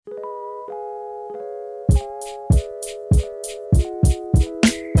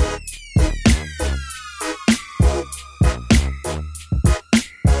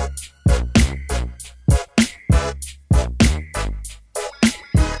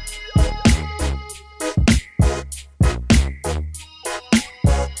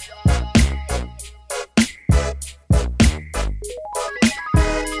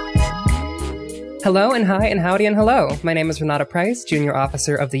Hello and hi and howdy and hello. My name is Renata Price, Junior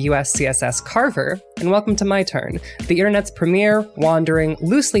Officer of the USCSS Carver, and welcome to My Turn, the internet's premier, wandering,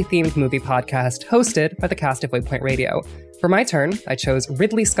 loosely themed movie podcast hosted by the cast of Waypoint Radio. For My Turn, I chose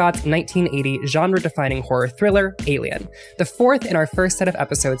Ridley Scott's 1980 genre-defining horror thriller, Alien, the fourth in our first set of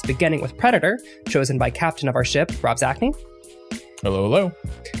episodes beginning with Predator, chosen by captain of our ship, Rob Zachney. Hello, hello.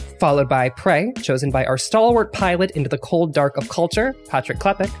 Followed by Prey, chosen by our stalwart pilot into the cold dark of culture, Patrick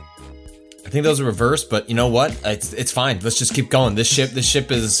Klepek. I think those are reversed, but you know what? It's fine. Let's just keep going. This ship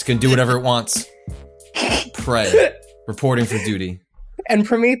can do whatever it wants. Prey, reporting for duty. And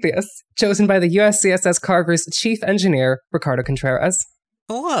Prometheus, chosen by the USCSS Carver's chief engineer, Ricardo Contreras.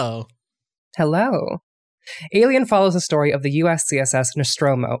 Hello. Hello. Alien follows the story of the USCSS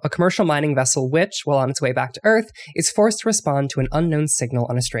Nostromo, a commercial mining vessel which, while on its way back to Earth, is forced to respond to an unknown signal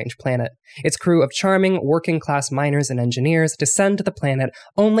on a strange planet. Its crew of charming, working-class miners and engineers descend to the planet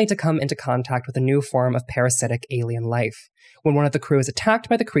only to come into contact with a new form of parasitic alien life. When one of the crew is attacked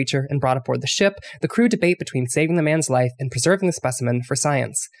by the creature and brought aboard the ship, the crew debate between saving the man's life and preserving the specimen for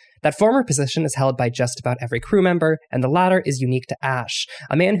science. That former position is held by just about every crew member, and the latter is unique to Ash,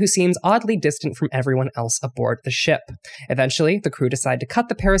 a man who seems oddly distant from everyone else aboard the ship. Eventually, the crew decide to cut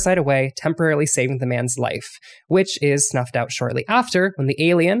the parasite away, temporarily saving the man's life, which is snuffed out shortly after when the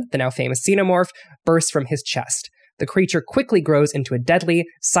alien, the now famous xenomorph, bursts from his chest. The creature quickly grows into a deadly,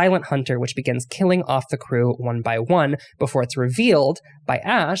 silent hunter which begins killing off the crew one by one before it's revealed by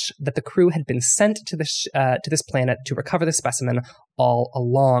Ash that the crew had been sent to this planet to recover the specimen all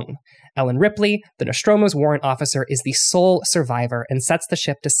along. Ellen Ripley, the Nostromo's warrant officer, is the sole survivor and sets the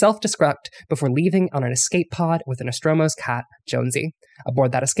ship to self-destruct before leaving on an escape pod with the Nostromo's cat, Jonesy.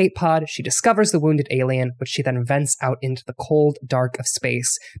 Aboard that escape pod, she discovers the wounded alien, which she then vents out into the cold dark of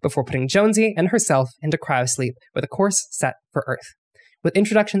space before putting Jonesy and herself into cryosleep with a course set for Earth. With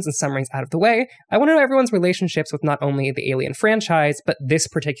introductions and summaries out of the way, I want to know everyone's relationships with not only the Alien franchise, but this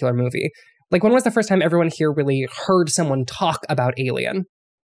particular movie. Like, when was the first time everyone here really heard someone talk about Alien?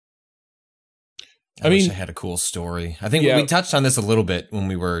 I wish I had a cool story. I think we touched on this a little bit when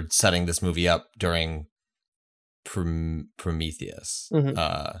we were setting this movie up during Prometheus.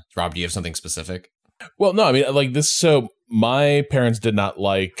 Mm-hmm. Rob, do you have something specific? Well, no, I mean, like this. So my parents did not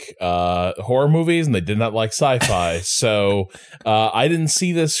like horror movies, and they did not like sci-fi. So I didn't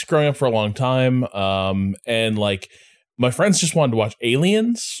see this growing up for a long time. And like my friends just wanted to watch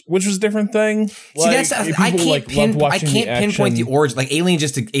Aliens, which was a different thing. Like, see, I can't pinpoint the origin. Like Alien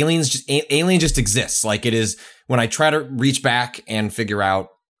just exists. Like it is when I try to reach back and figure out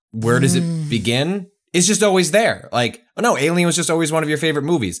where does it begin. It's just always there. Like, oh no, Alien was just always one of your favorite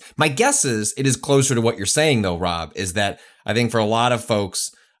movies. My guess is it is closer to what you're saying though, Rob, is that I think for a lot of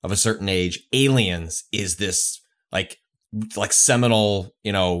folks of a certain age, Aliens is this like seminal,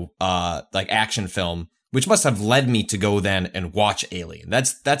 like action film, which must have led me to go then and watch Alien.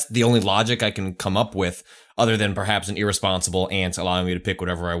 That's the only logic I can come up with, other than perhaps an irresponsible aunt allowing me to pick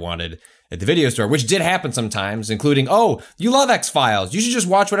whatever I wanted at the video store, which did happen sometimes, including, oh, you love X-Files, you should just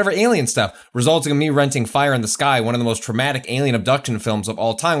watch whatever Alien stuff, resulting in me renting Fire in the Sky, one of the most traumatic alien abduction films of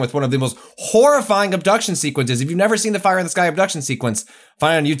all time, with one of the most horrifying abduction sequences. If you've never seen the Fire in the Sky abduction sequence,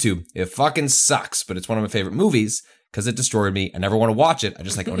 find it on YouTube. It fucking sucks, but it's one of my favorite movies because it destroyed me. I never want to watch it. I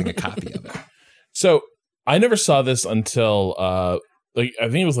just like owning a copy of it. So I never saw this until I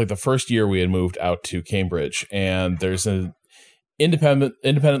think it was like the first year we had moved out to Cambridge, and there's an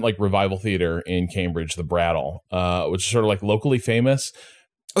independent like revival theater in Cambridge, the Brattle, which is sort of like locally famous.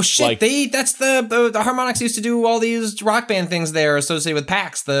 Oh shit! Like, that's the Harmonix used to do all these rock band things there associated with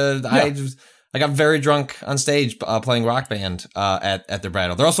PAX. I got very drunk on stage playing rock band at the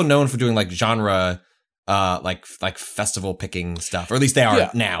Brattle. They're also known for doing like genre like festival picking stuff, or at least they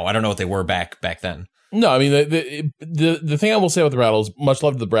are now. I don't know what they were back then. No, I mean the thing I will say about the Brattle is much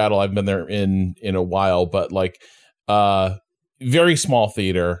love to the Brattle. I've been there in a while, but like very small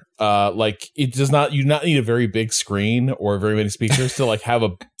theater. Like it does not you do not need a very big screen or very many speakers to like have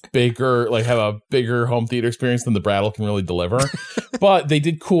a bigger home theater experience than the Brattle can really deliver. But they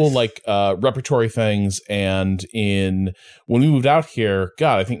did cool like repertory things, and when we moved out here,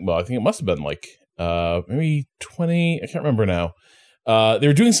 God, I think it must have been like maybe 20, I can't remember now. They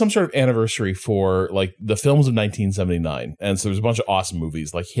were doing some sort of anniversary for like the films of 1979, and so there's a bunch of awesome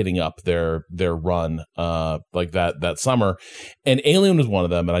movies like hitting up their run like that summer, and Alien was one of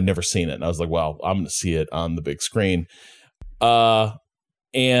them, and I'd never seen it, and I was like, well, I'm gonna see it on the big screen. And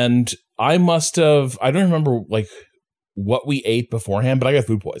I don't remember like what we ate beforehand, but I got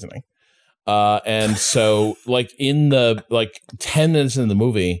food poisoning, and so like in the like 10 minutes in the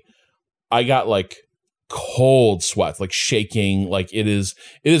movie, I got like cold sweats, like shaking. Like it is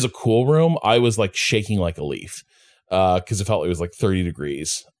a cool room. I was like shaking like a leaf because it felt like it was like 30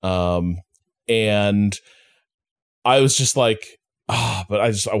 degrees. And I was just like, but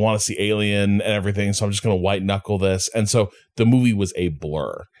I want to see Alien and everything, so I'm just going to white knuckle this. And so the movie was a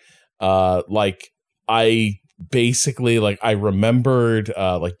blur. Like I basically, like, I remembered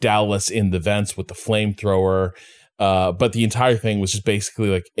like Dallas in the vents with the flamethrower, but the entire thing was just basically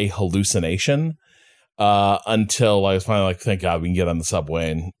like a hallucination until I was finally like, thank God we can get on the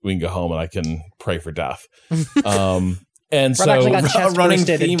subway and we can go home and I can pray for death. And so running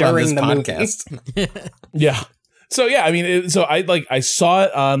theme during the podcast. Yeah. So yeah, I mean, I saw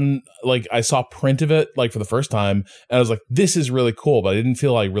it on, like, I saw print of it like for the first time, and I was like, this is really cool, but I didn't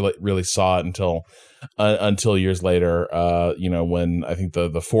feel like really saw it until years later. When I think the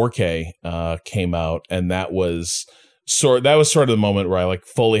 4K came out, and that was sort of the moment where I like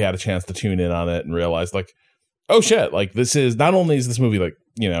fully had a chance to tune in on it and realized like, oh shit, like this is not only is this movie like,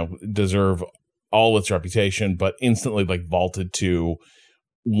 deserve all its reputation, but instantly like vaulted to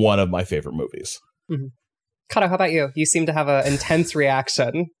one of my favorite movies. Mm-hmm. Kato, how about you? You seem to have an intense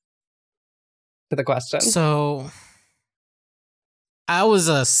reaction to the question. So, I was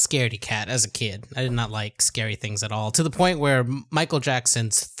a scaredy cat as a kid. I did not like scary things at all, to the point where Michael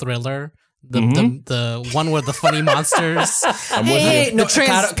Jackson's Thriller, the one where the funny monsters, the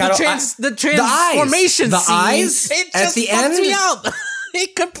transformation the scene, eyes it at just the fucked end. Me out.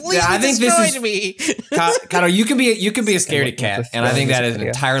 It completely destroyed me. Kato, you can be a scaredy cat, and I think that is an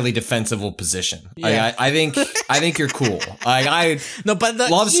entirely defensible position. Yeah. I think you're cool. I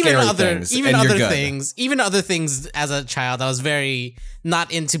love scary things. Even other things as a child, I was very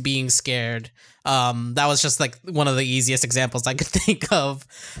not into being scared. That was just like one of the easiest examples I could think of.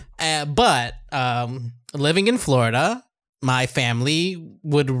 But living in Florida, my family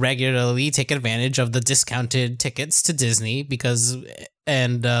would regularly take advantage of the discounted tickets to Disney because,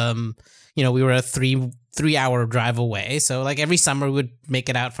 we were a 3-hour drive away. So like every summer we would make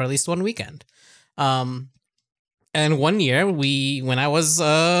it out for at least one weekend. And one year when I was,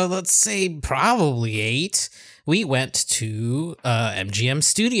 let's say probably 8, we went to MGM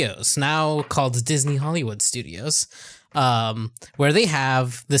Studios, now called Disney Hollywood Studios, where they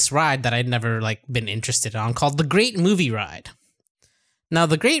have this ride that I'd never like been interested in called the Great Movie Ride. Now,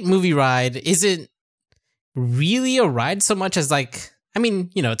 the Great Movie Ride isn't really a ride so much as like, I mean,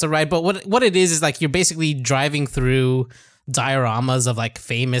 it's a ride, but what it is like you're basically driving through dioramas of like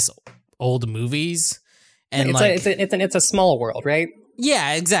famous old movies, and it's a small world, right?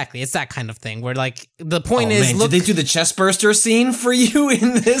 Yeah, exactly. It's that kind of thing where like the point is, did they do the chestburster scene for you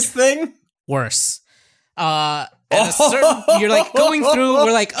in this thing? Worse. You're like going through.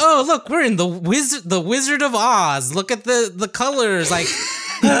 We're like, oh look, we're in the Wizard of Oz. Look at the colors, like,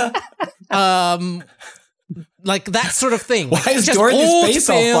 like that sort of thing. Why is Dorothy's face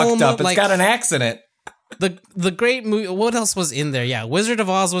all fucked up? It's got an accident. The great movie. What else was in there? Yeah, Wizard of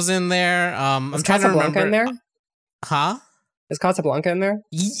Oz was in there. I'm trying to remember. In there? Huh? Is Casablanca in there?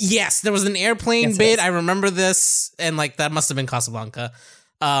 Yes, there was an airplane bit. I remember this, and like that must have been Casablanca.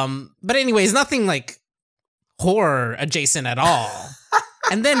 But anyways, nothing like horror adjacent at all.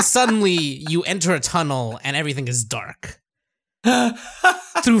 And then suddenly you enter a tunnel and everything is dark.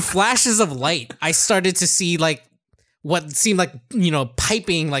 Through flashes of light, I started to see like what seemed like,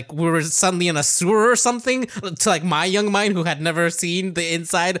 piping, like we were suddenly in a sewer or something, to like my young mind who had never seen the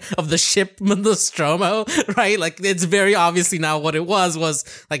inside of the ship Nostromo, right? Like it's very obviously now what it was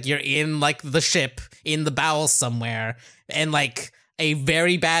like you're in like the ship in the bowels somewhere, and like a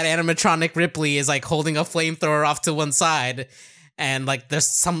very bad animatronic Ripley is like holding a flamethrower off to one side, and like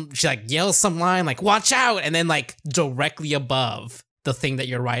she like yells some line like "watch out," and then like directly above the thing that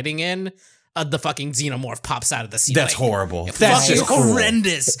you're riding in, the fucking xenomorph pops out of the sea. That's like, horrible. That's just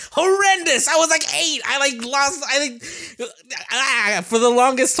horrendous. Horrendous. I was like 8. For the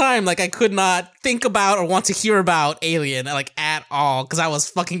longest time, like I could not think about or want to hear about Alien like at all because I was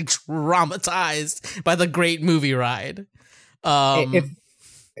fucking traumatized by the Great Movie Ride.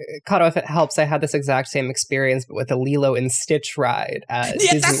 If it helps, I had this exact same experience, but with a Lilo and Stitch ride at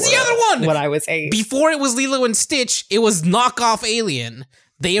Disney that's World the other one. When I was 8. Before it was Lilo and Stitch, it was knockoff Alien.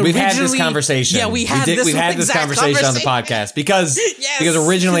 We've had this conversation. Yeah, we've had this conversation on the podcast because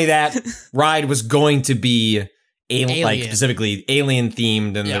originally that ride was going to be alien. Like specifically alien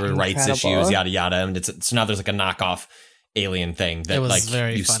themed, and there were rights issues, yada yada. And so now there's like a knockoff Alien thing that like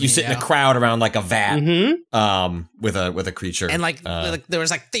you sit in a crowd around like a vat, with a creature, and like there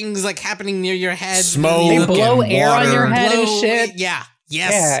was like things like happening near your head, smoke, they blow air on your head and shit. Yeah.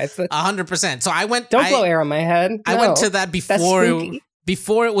 Yes, 100%. So I went. Don't blow air on my head. I went to that before.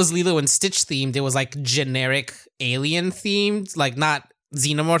 before it was Lilo and Stitch themed, it was like generic alien themed, like not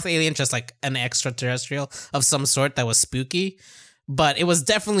xenomorph alien, just like an extraterrestrial of some sort that was spooky. But it was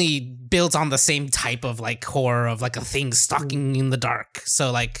definitely built on the same type of like horror of like a thing stalking in the dark.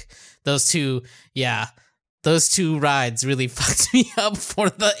 So like those two rides really fucked me up for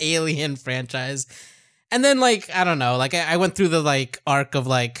the Alien franchise. And then like, I don't know, like I went through the like arc of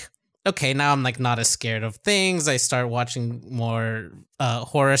like, okay, now I'm like not as scared of things. I start watching more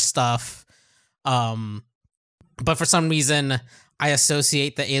horror stuff. But for some reason, I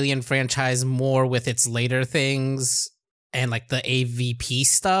associate the Alien franchise more with its later things and like the AVP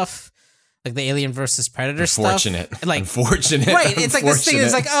stuff, like the Alien versus Predator stuff. Unfortunate. Right. It's like this thing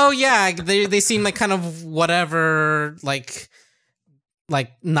is like, oh yeah, they seem like kind of whatever, like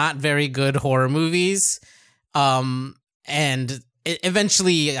not very good horror movies. And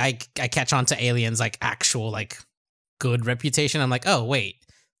eventually I catch on to Alien's like actual like good reputation. I'm like, oh wait,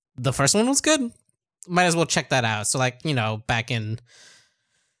 the first one was good. Might as well check that out. So like, you know, back in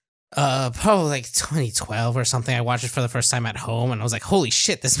probably like 2012 or something, I watched it for the first time at home and I was like, holy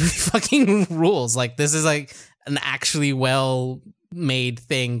shit, this movie fucking rules. Like this is like an actually well made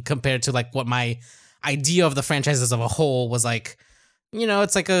thing compared to like what my idea of the franchise as a whole was like. You know,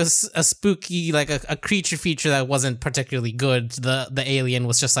 it's like a spooky, like a creature feature that wasn't particularly good. The Alien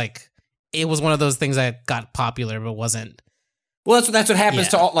was just like, it was one of those things that got popular but wasn't. Well, that's what happens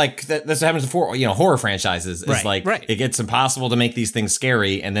to all, like that's what happens for, you know, horror franchises. Is it gets impossible to make these things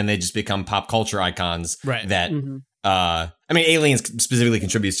scary, and then they just become pop culture icons. Right. That I mean, Aliens specifically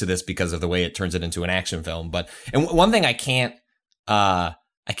contributes to this because of the way it turns it into an action film. But and one thing I can't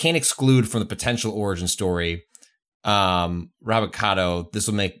exclude from the potential origin story, Robert Cotto, this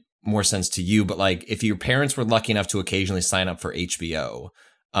will make more sense to you. But like, if your parents were lucky enough to occasionally sign up for HBO,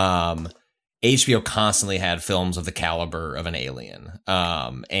 HBO constantly had films of the caliber of an Alien.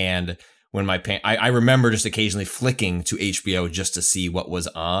 And when I remember just occasionally flicking to HBO just to see what was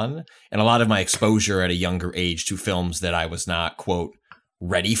on. And a lot of my exposure at a younger age to films that I was not, quote,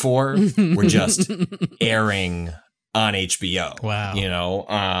 ready for were just airing on HBO. Wow. You know?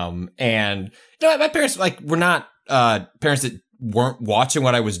 And you know, my parents like were not parents that weren't watching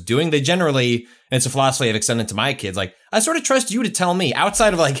what I was doing. They generally, and it's a philosophy I've extended to my kids, like, I sort of trust you to tell me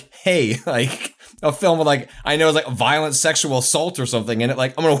outside of like, hey, like a film with like, I know it's like violent sexual assault or something in it.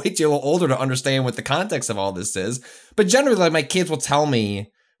 Like, I'm going to wait till you're a little older to understand what the context of all this is. But generally, like my kids will tell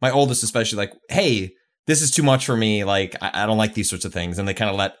me, my oldest especially, like, hey, this is too much for me. Like, I don't like these sorts of things. And they kind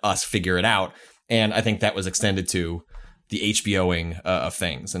of let us figure it out. And I think that was extended to the HBOing of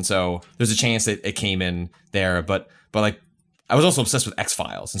things. And so there's a chance that it came in there. But like, I was also obsessed with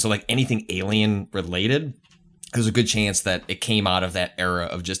X-Files. And so like anything alien related, there's a good chance that it came out of that era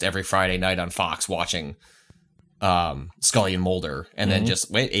of just every Friday night on Fox watching Scully and Mulder. And then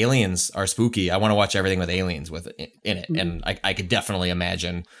just, wait, aliens are spooky. I want to watch everything with aliens in it. And I could definitely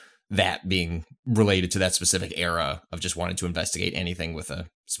imagine that being related to that specific era of just wanting to investigate anything with a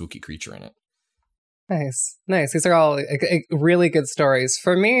spooky creature in it. Nice. These are all really good stories.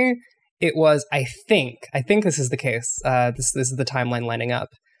 For me, it was, I think this is the case. This is the timeline lining up.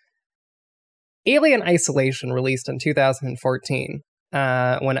 Alien Isolation released in 2014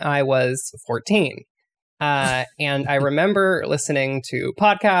 when I was 14. And I remember listening to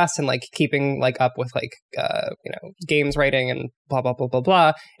podcasts and like keeping like up with like, games writing and blah, blah, blah, blah,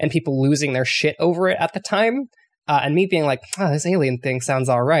 blah, and people losing their shit over it at the time. And me being like, oh, this alien thing sounds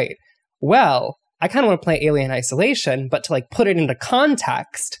all right. Well, I kind of want to play Alien Isolation, but to like put it into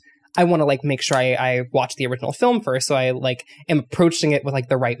context, I want to like make sure I watch the original film first. So I like am approaching it with like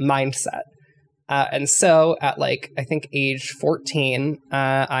the right mindset. And so at like, I think age 14,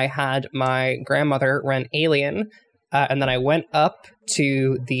 I had my grandmother rent Alien. And then I went up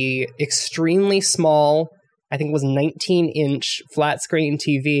to the extremely small, I think it was 19-inch flat screen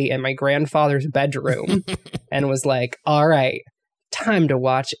TV in my grandfather's bedroom and was like, all right, time to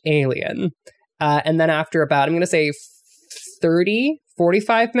watch Alien. And then after about, I'm going to say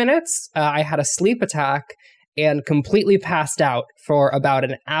 45 minutes, I had a sleep attack and completely passed out for about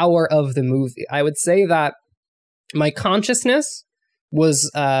an hour of the movie. I would say that my consciousness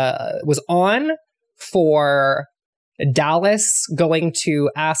was on for Dallas going to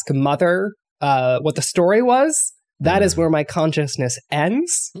ask Mother what the story was. That is where my consciousness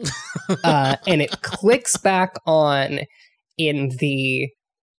ends. And it clicks back on in the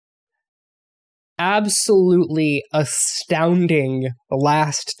absolutely astounding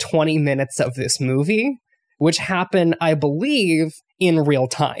last 20 minutes of this movie, which happen, I believe, in real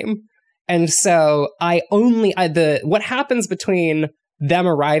time. And so what happens between them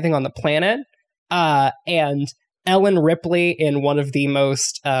arriving on the planet and Ellen Ripley in one of the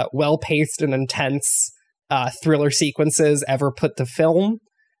most well-paced and intense thriller sequences ever put to film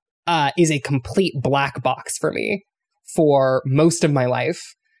is a complete black box for me for most of my life,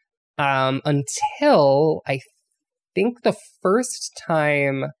 until I think the first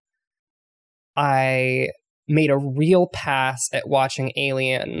time I made a real pass at watching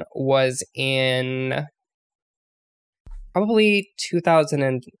Alien was in probably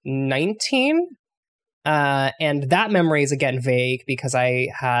 2019. And that memory is again vague because I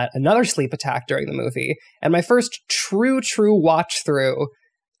had another sleep attack during the movie. And my first true watch through,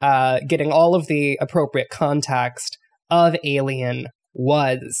 getting all of the appropriate context of Alien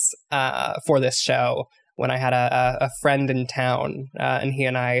was for this show when I had a friend in town, and he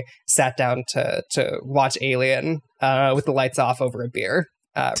and I sat down to watch Alien with the lights off over a beer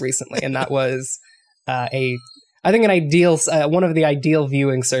recently. And that was I think one of the ideal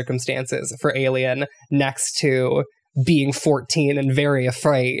viewing circumstances for Alien, next to being 14 and very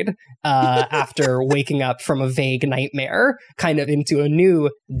afraid after waking up from a vague nightmare, kind of into a new,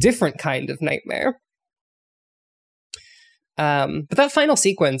 different kind of nightmare. But that final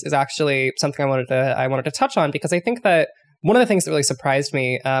sequence is actually something I wanted to touch on, because I think that one of the things that really surprised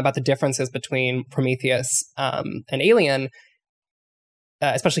me about the differences between Prometheus and Alien,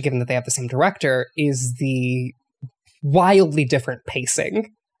 especially given that they have the same director, is the wildly different pacing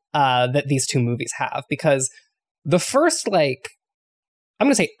that these two movies have. Because the first, I'm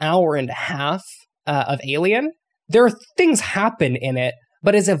going to say hour and a half of Alien, there are things happen in it,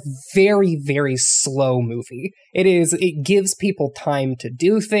 but it's a very, very slow movie. It gives people time to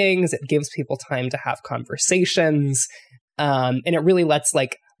do things, it gives people time to have conversations, and it really lets,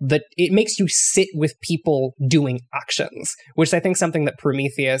 it makes you sit with people doing actions, which I think is something that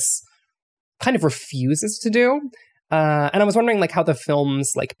Prometheus kind of refuses to do. And I was wondering, how the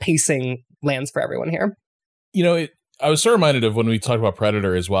film's, pacing lands for everyone here. I was so reminded of when we talked about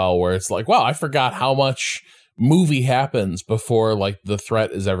Predator as well, where it's wow, I forgot how much movie happens before, the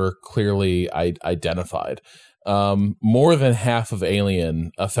threat is ever clearly identified. More than half of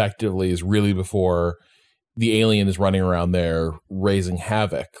Alien effectively is really before the alien is running around there raising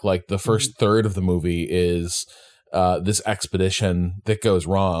havoc. The first third of the movie is this expedition that goes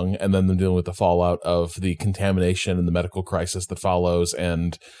wrong, and then them dealing with the fallout of the contamination and the medical crisis that follows,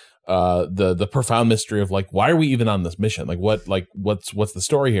 and the profound mystery of why are we even on this mission? What's the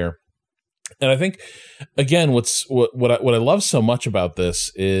story here? And I think, again, what I love so much about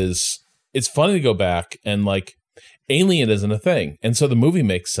this is it's funny to go back and Alien isn't a thing, and so the movie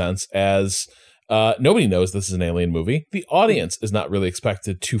makes sense as nobody knows this is an alien movie. The audience is not really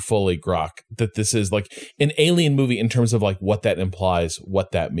expected to fully grok that this is an alien movie in terms of what that implies,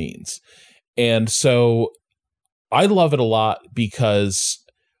 what that means. And so I love it a lot because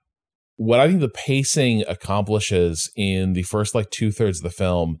what I think the pacing accomplishes in the first 2/3 of the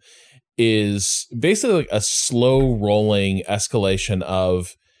film is basically a slow rolling escalation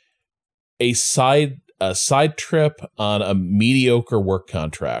of a side trip on a mediocre work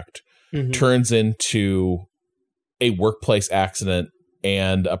contract. Mm-hmm. Turns into a workplace accident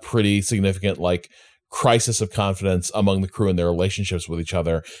and a pretty significant crisis of confidence among the crew and their relationships with each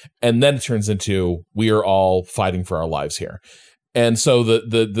other. And then it turns into, we are all fighting for our lives here. And so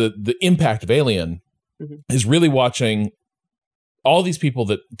the impact of Alien is really watching all these people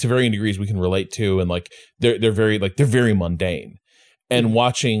that to varying degrees we can relate to, and they're very mundane, and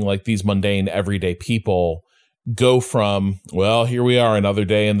watching these mundane everyday people go from, well, here we are another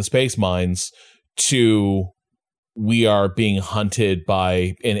day in the space mines, to we are being hunted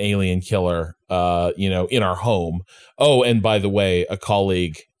by an alien killer, in our home. Oh, and by the way, a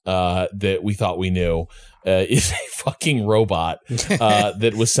colleague that we thought we knew is a fucking robot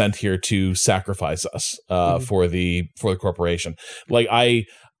that was sent here to sacrifice us for the corporation. I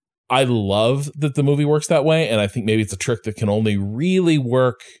love that the movie works that way, and I think maybe it's a trick that can only really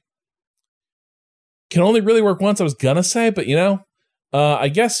work once, I was gonna say, but I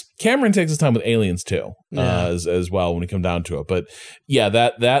guess Cameron takes his time with Aliens too, as well when we come down to it. But yeah,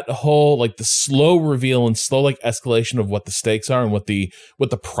 that whole the slow reveal and slow escalation of what the stakes are and what the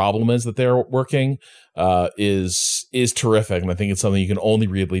problem is that they're working is terrific, and I think it's something you can only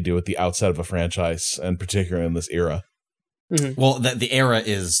really do at the outset of a franchise, and particularly in this era. Mm-hmm. Well, the era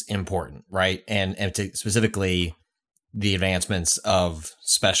is important, right? And specifically the advancements of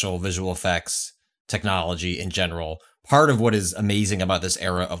special visual effects technology in general. Part of what is amazing about this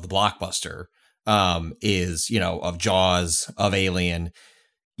era of the blockbuster is, of Jaws, of Alien.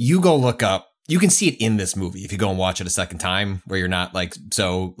 You go look up, you can see it in this movie if you go and watch it a second time, where you're not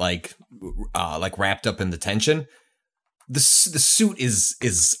so wrapped up in the tension. the suit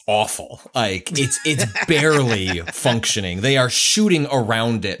is awful. Like it's barely functioning. They are shooting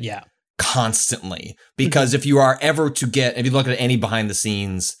around it constantly, because if you are ever to get, if you look at any behind the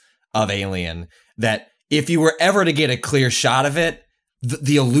scenes of Alien, that if you were ever to get a clear shot of it,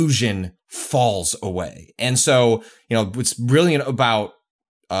 the illusion falls away. And so, what's brilliant about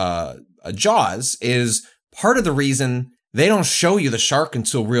Jaws is part of the reason they don't show you the shark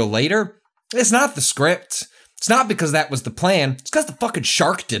until real later. It's not the script. It's not because that was the plan. It's because the fucking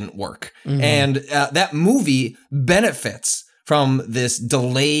shark didn't work. Mm-hmm. And that movie benefits from this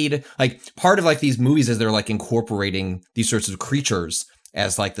delayed, like, part of like these movies as they're like incorporating these sorts of creatures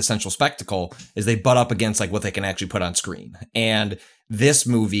as like the central spectacle is they butt up against like what they can actually put on screen. And this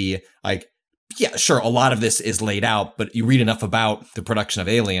movie, like, yeah, sure, a lot of this is laid out, but you read enough about the production of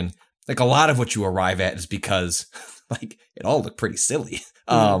Alien, like a lot of what you arrive at is because like it all looked pretty silly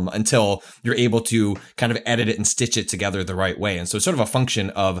until you're able to kind of edit it and stitch it together the right way. And so it's sort of a function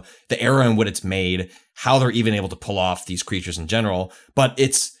of the era in what it's made, how they're even able to pull off these creatures in general. But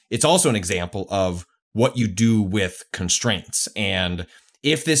it's also an example of what you do with constraints. And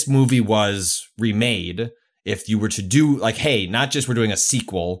if this movie was remade, if you were to do like, hey, not just we're doing a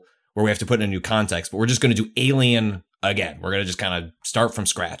sequel where we have to put in a new context, but we're just going to do Alien again. We're going to just kind of start from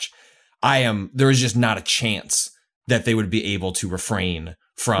scratch. There is just not a chance that they would be able to refrain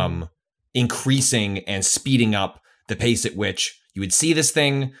from increasing and speeding up the pace at which you would see this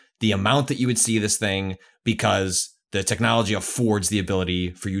thing, the amount that you would see this thing, because the technology affords the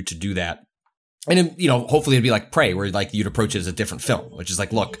ability for you to do that. And, hopefully it'd be like Prey, where like you'd approach it as a different film, which is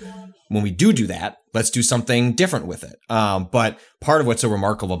like, look, when we do that, let's do something different with it. But part of what's so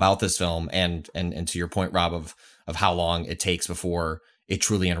remarkable about this film, and to your point, Rob, of how long it takes before it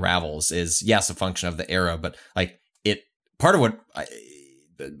truly unravels, is yes, a function of the era, but like part of what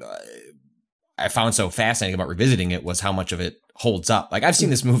I found so fascinating about revisiting it was how much of it holds up. Like I've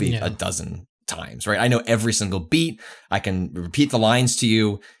seen this movie a dozen times, right? I know every single beat. I can repeat the lines to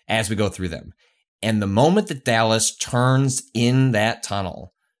you as we go through them. And the moment that Dallas turns in that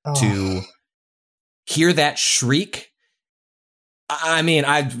tunnel to hear that shriek, I mean,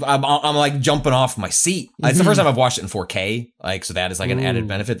 I'm like jumping off my seat. It's the first time I've watched it in 4K. Like, so that is like an added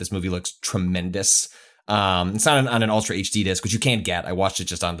benefit. This movie looks tremendous. It's not on an Ultra HD disc, which you can't get. I watched it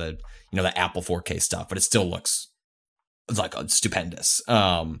just on the, the Apple 4K stuff, but it still looks like stupendous.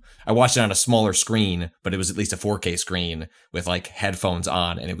 I watched it on a smaller screen, but it was at least a 4K screen with like headphones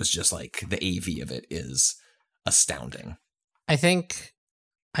on, and it was just like the AV of it is astounding. I think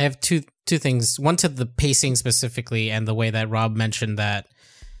I have two things. One to the pacing specifically, and the way that Rob mentioned that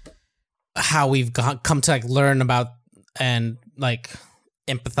how we've come to like learn about and like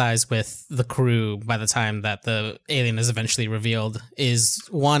empathize with the crew by the time that the alien is eventually revealed is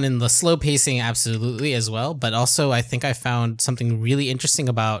one in the slow pacing, absolutely, as well. But also I think I found something really interesting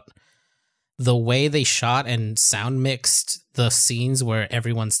about the way they shot and sound mixed the scenes where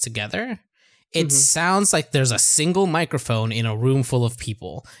everyone's together. It sounds like there's a single microphone in a room full of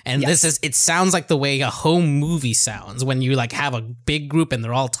people. And it sounds like the way a home movie sounds when you like have a big group and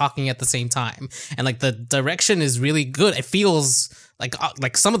they're all talking at the same time. And like the direction is really good. It feels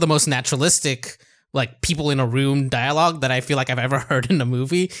like some of the most naturalistic, like people in a room dialogue that I feel like I've ever heard in a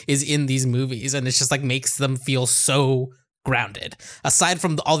movie is in these movies. And it's just like makes them feel so grounded, aside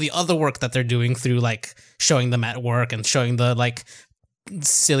from all the other work that they're doing through like showing them at work and showing the like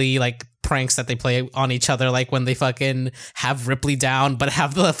silly like pranks that they play on each other, like when they fucking have Ripley down but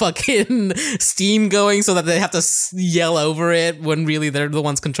have the fucking steam going so that they have to yell over it when really they're the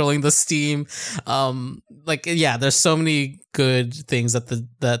ones controlling the steam. There's so many good things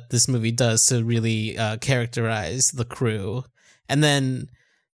that this movie does to really characterize the crew. And then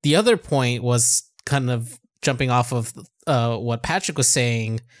the other point was kind of jumping off of what Patrick was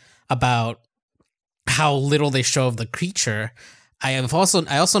saying about how little they show of the creature. I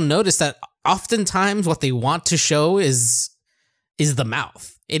also noticed that oftentimes what they want to show is the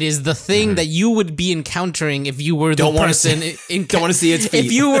mouth. It is the thing that you would be encountering if you were the person. Don't want to see its feet.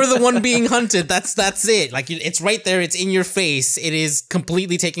 If you were the one being hunted, that's it. Like it's right there. It's in your face. It is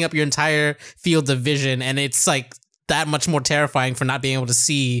completely taking up your entire field of vision, and it's like that much more terrifying for not being able to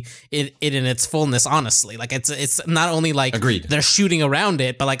see it in its fullness. Honestly, like it's not only like Agreed. They're shooting around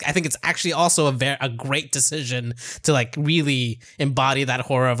it, but like I think it's actually also a great decision to like really embody that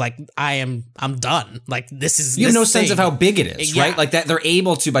horror of like I'm done. Like this is you have no sense of how big it is, right? Like that they're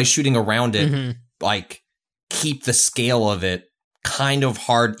able to, by shooting around it, like keep the scale of it kind of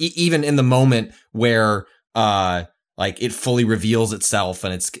hard, even in the moment where like it fully reveals itself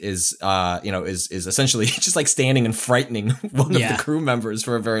and is essentially just like standing and frightening one of the crew members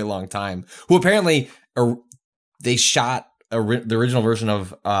for a very long time, who apparently they shot the original version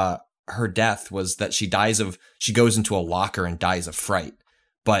of her death was that she goes into a locker and dies of fright,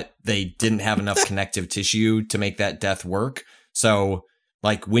 but they didn't have enough connective tissue to make that death work. So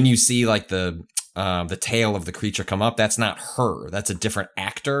like when you see like the tail of the creature come up, that's not her. That's a different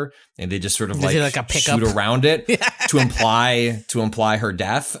actor, and they just sort of like a shoot around it to imply her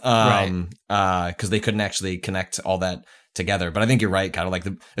death. Because they couldn't actually connect all that together. But I think you're right, kind of like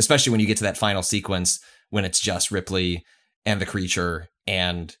especially when you get to that final sequence when it's just Ripley and the creature.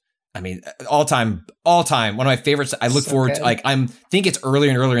 And I mean, all time, one of my favorites. I look forward to, like, think it's earlier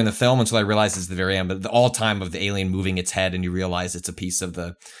and earlier in the film until I realize it's the very end, but the all time of the alien moving its head and you realize it's a piece of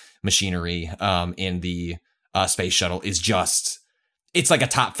the machinery in the space shuttle is just, it's like a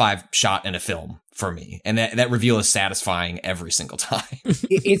top 5 shot in a film for me. And that reveal is satisfying every single time.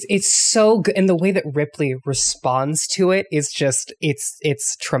 It's so good. And the way that Ripley responds to it is just,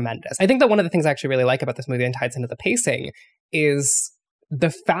 it's tremendous. I think that one of the things I actually really like about this movie and ties into the pacing is the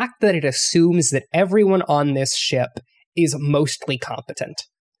fact that it assumes that everyone on this ship is mostly competent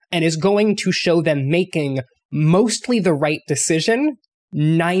and is going to show them making mostly the right decision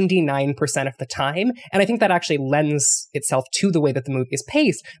 99% of the time. And I think that actually lends itself to the way that the movie is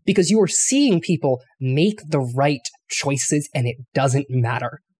paced, because you are seeing people make the right choices and it doesn't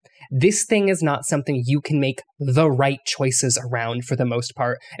matter. This thing is not something you can make the right choices around for the most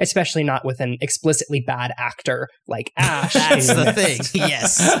part, especially not with an explicitly bad actor like Ash. That's the thing.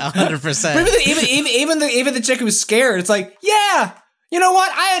 Yes, 100%. Even the chick who's scared, it's like, yeah, you know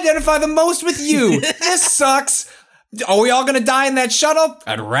what? I identify the most with you. This sucks. Are we all gonna die in that shuttle?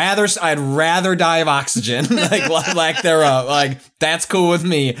 I'd rather die of oxygen, like lack thereof. Like, that's cool with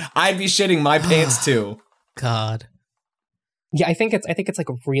me. I'd be shitting my pants too. God. Yeah, I think it's like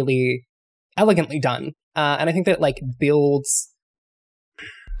really elegantly done, and I think that like builds.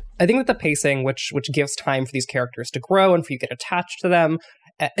 I think that the pacing, which gives time for these characters to grow and for you to get attached to them,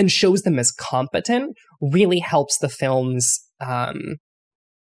 and shows them as competent, really helps the film's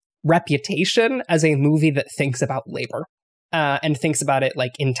reputation as a movie that thinks about labor and thinks about it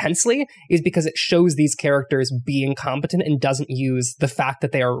like intensely, is because it shows these characters being competent and doesn't use the fact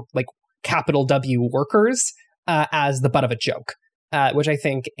that they are like capital W workers as the butt of a joke, which I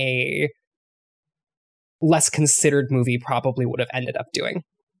think a less considered movie probably would have ended up doing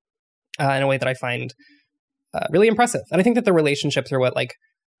in a way that I find really impressive. And I think that the relationships are what like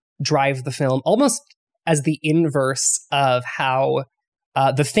drive the film almost as the inverse of how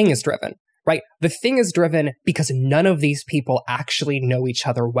The Thing is driven, right? The Thing is driven because none of these people actually know each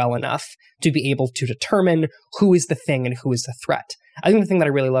other well enough to be able to determine who is the thing and who is the threat. I think the thing that I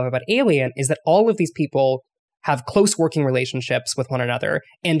really love about Alien is that all of these people have close working relationships with one another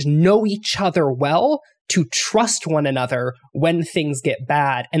and know each other well to trust one another when things get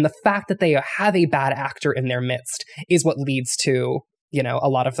bad. And the fact that they have a bad actor in their midst is what leads to, you know, a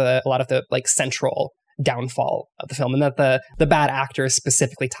lot of the like central downfall of the film. And that the bad actor is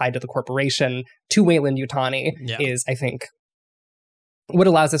specifically tied to the corporation, to Weyland-Yutani, is, I think, what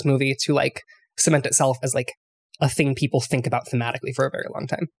allows this movie to like cement itself as like a thing people think about thematically for a very long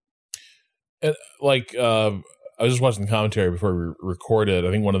time. And like, I was just watching the commentary before we recorded.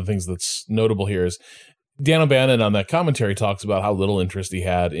 I think one of the things that's notable here is Dan O'Bannon on that commentary talks about how little interest he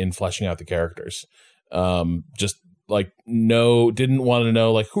had in fleshing out the characters. Just like didn't want to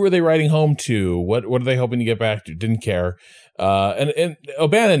know like who are they writing home to? What are they hoping to get back to? Didn't care. And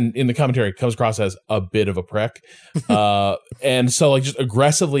O'Bannon in the commentary comes across as a bit of a prick. And so like just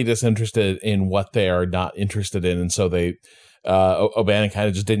aggressively disinterested in what they are not interested in. And so they O'Bannon kind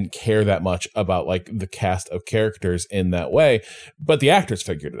of just didn't care that much about like the cast of characters in that way, but the actors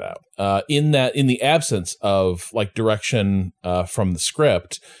figured it out. In the absence of like direction from the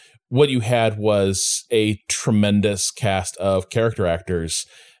script, what you had was a tremendous cast of character actors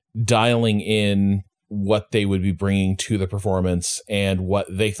dialing in what they would be bringing to the performance and what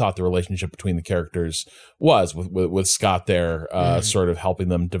they thought the relationship between the characters was, with Scott there sort of helping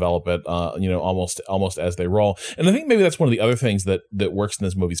them develop it, almost as they roll. And I think maybe that's one of the other things that works in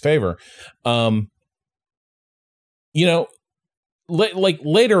this movie's favor. Like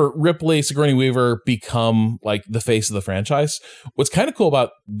later, Ripley, Sigourney Weaver become like the face of the franchise. What's kind of cool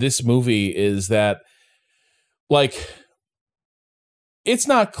about this movie is that like it's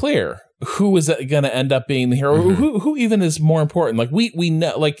not clear who is going to end up being the hero, who even is more important. Like we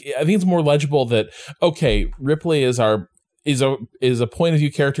know, like I think it's more legible that okay, Ripley is a point of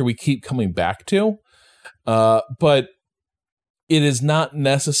view character we keep coming back to, but it is not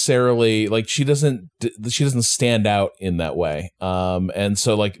necessarily like she doesn't stand out in that way. And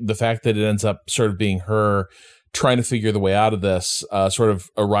so like the fact that it ends up sort of being her trying to figure the way out of this sort of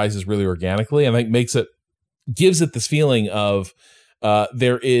arises really organically, and I think makes it gives it this feeling of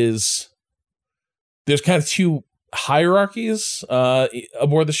there's kind of two hierarchies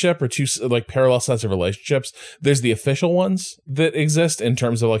aboard the ship, or two like parallel sets of relationships. There's the official ones that exist in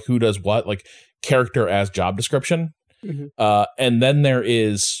terms of like who does what, like character as job description. And then there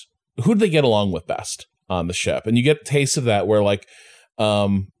is who do they get along with best on the ship, and you get tastes of that where like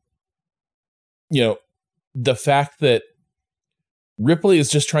the fact that Ripley is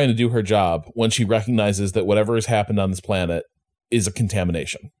just trying to do her job when she recognizes that whatever has happened on this planet is a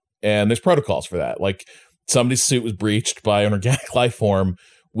contamination, and there's protocols for that. Like somebody's suit was breached by an organic life form.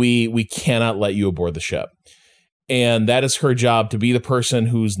 We cannot let you aboard the ship, and that is her job, to be the person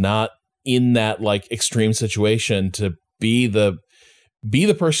who's not in that like extreme situation, to be the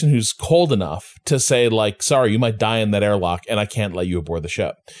person who's cold enough to say like, sorry, you might die in that airlock and I can't let you aboard the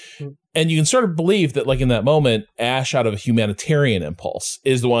ship. And you can sort of believe that like in that moment, Ash, out of a humanitarian impulse,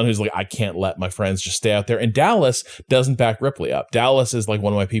 is the one who's like, I can't let my friends just stay out there. And Dallas doesn't back Ripley up. Dallas is like,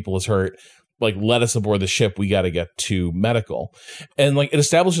 one of my people is hurt. Like, let us aboard the ship. We got to get to medical. And like, it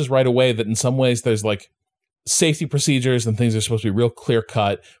establishes right away that in some ways there's like safety procedures and things are supposed to be real clear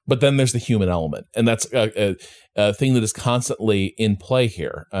cut, but then there's the human element. And that's a thing that is constantly in play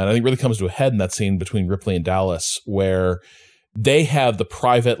here. And I think it really comes to a head in that scene between Ripley and Dallas, where they have the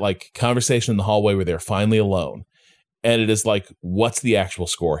private like conversation in the hallway where they're finally alone. And it is like, what's the actual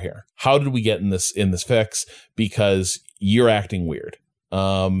score here? How did we get in this fix? Because you're acting weird.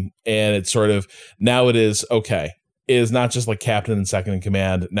 And it's sort of, now it is, okay, it is not just like captain and second in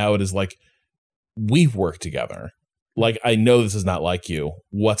command. Now it is like, we've worked together. Like, I know this is not like you.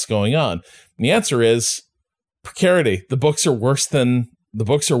 What's going on? And the answer is precarity. The books are worse than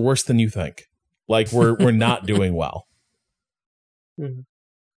you think. Like, we're not doing well.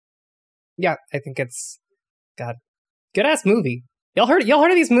 Yeah, I think it's good ass movie. Y'all heard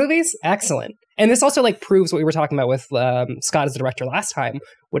of these movies? Excellent. And this also like proves what we were talking about with Scott as the director last time,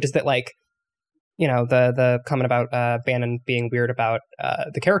 which is that like, you know, the comment about Bannon being weird about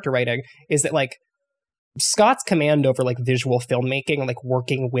the character writing is that like Scott's command over like visual filmmaking and like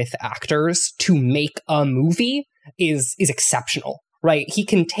working with actors to make a movie is exceptional, right? He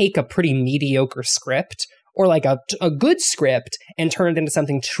can take a pretty mediocre script or like a good script and turn it into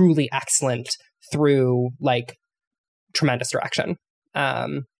something truly excellent through like tremendous direction.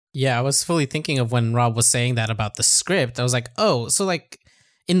 Yeah, I was fully thinking of when Rob was saying that about the script. I was like, oh, so like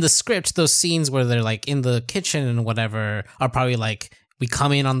in the script, those scenes where they're like in the kitchen and whatever are probably like, we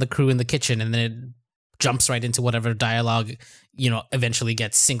come in on the crew in the kitchen and then it jumps right into whatever dialogue, you know, eventually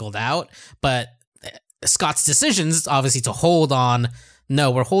gets singled out. But Scott's decisions obviously to hold on.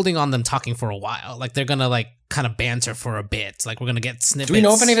 No, we're holding on them talking for a while. Like they're gonna like kind of banter for a bit. Like we're gonna get snippets. Do we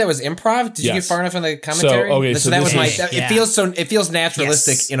know if any of that was improv? Did you get far enough in the commentary? So that was my. It feels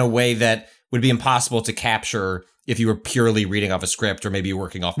naturalistic in a way that would be impossible to capture if you were purely reading off a script or maybe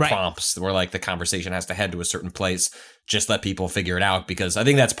working off prompts where like the conversation has to head to a certain place. Just let people figure it out, because I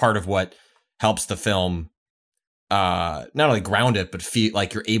think that's part of what helps the film not only ground it, but feel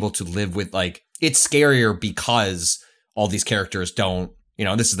like you're able to live with, like, it's scarier because all these characters don't, you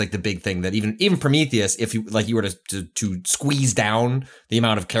know, this is like the big thing that even Prometheus, if you like, you were to squeeze down the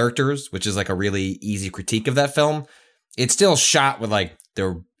amount of characters, which is like a really easy critique of that film, it's still shot with like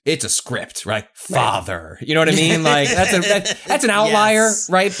it's a script, right? Father, you know what I mean? Like that's an outlier,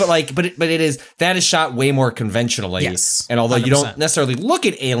 right? But it is, that is shot way more conventionally. Yes, and although 100%. You don't necessarily look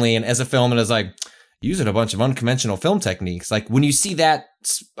at Alien as a film and as like using a bunch of unconventional film techniques, like when you see that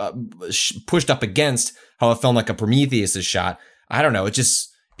pushed up against how a film like a Prometheus is shot, I don't know. It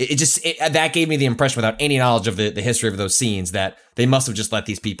that gave me the impression, without any knowledge of the history of those scenes, that they must have just let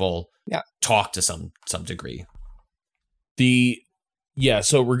these people talk to some degree.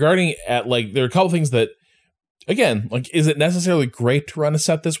 So regarding like, there are a couple things that, again, like, is it necessarily great to run a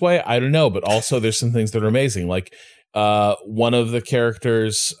set this way? I don't know, but also there's some things that are amazing. Like one of the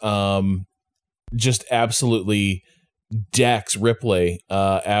characters just absolutely decks Ripley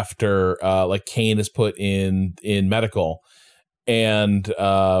after like Kane is put in medical, and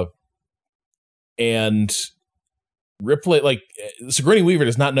Ripley, like, Sigourney Weaver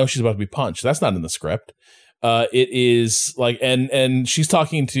does not know she's about to be punched. That's not in the script. It is like, and she's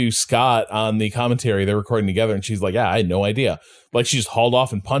talking to Scott on the commentary. They're recording together, and she's like, "Yeah, I had no idea." Like, she just hauled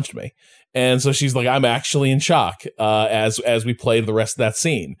off and punched me, and so she's like, "I'm actually in shock." As we played the rest of that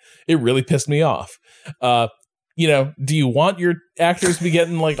scene, it really pissed me off. You know, do you want your actors to be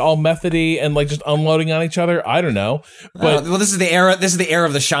getting like all methody and like just unloading on each other? I don't know. But well, this is the era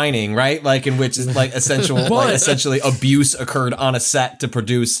of The Shining, right? Like, in which like essentially abuse occurred on a set to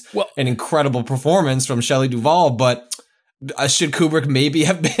produce an incredible performance from Shelley Duvall. But should Kubrick maybe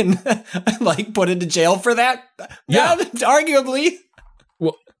have been like put into jail for that? Yeah, arguably.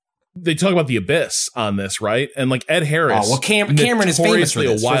 Well, they talk about the abyss on this, right? And like Ed Harris. Oh, well, Cameron is famous for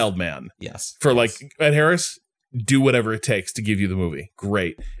this. A wild man. Yes. For like Ed Harris, do whatever it takes to give you the movie.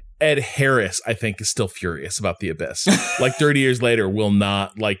 Great. Ed Harris, I think, is still furious about the abyss. Like 30 years later, will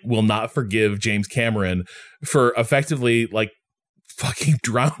not forgive James Cameron for effectively like fucking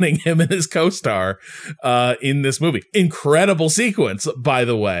drowning him and his co-star in this movie. Incredible sequence, by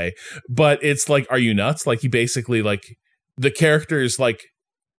the way. But it's like, are you nuts? Like he basically like the characters like.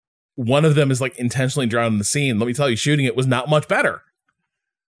 One of them is like intentionally drowned in the scene. Let me tell you, shooting it was not much better.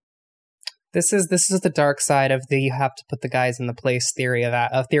 This is the dark side of the you have to put the guys in the place theory of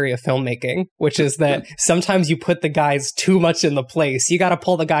filmmaking, which is that sometimes you put the guys too much in the place. You got to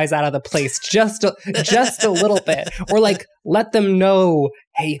pull the guys out of the place just a little bit, or like let them know,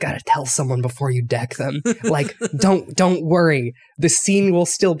 hey, you got to tell someone before you deck them. Like don't worry, the scene will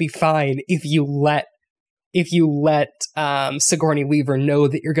still be fine if you let Sigourney Weaver know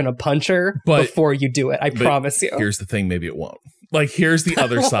that you're going to punch her before you do it. I promise you. Here's the thing, maybe it won't. Like, here's the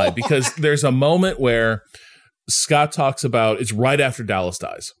other side, because there's a moment where Scott talks about, it's right after Dallas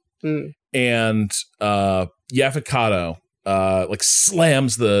dies. And Yaphet Kotto like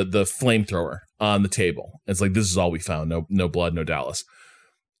slams the flamethrower on the table. It's like, this is all we found. No blood, no Dallas.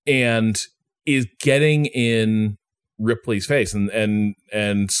 And is getting in Ripley's face,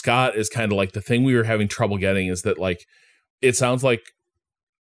 and Scott is kind of like, the thing we were having trouble getting is that like it sounds like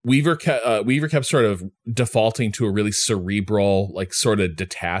Weaver kept sort of defaulting to a really cerebral, like sort of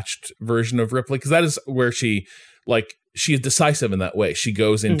detached version of Ripley, because that is where she is decisive in that way. She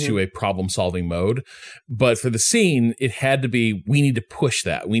goes into a problem solving mode, but for the scene it had to be, we need to push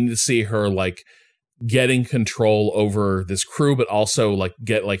that, we need to see her like getting control over this crew, but also like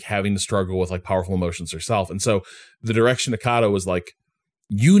having to struggle with like powerful emotions herself. And so the direction of Kotto was like,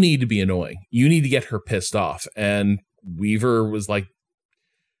 you need to be annoying, you need to get her pissed off. And Weaver was like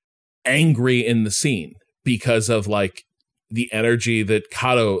angry in the scene because of like the energy that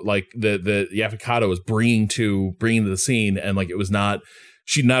Kotto, like the Yaphet Kotto was bringing to the scene. And like, it was not,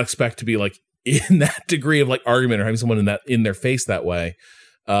 she'd not expect to be like in that degree of like argument or having someone in their face that way.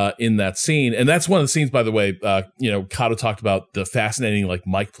 In that scene. And that's one of the scenes, by the way, Kotto talked about the fascinating like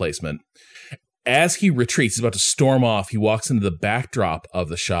mic placement. As he retreats, he's about to storm off, he walks into the backdrop of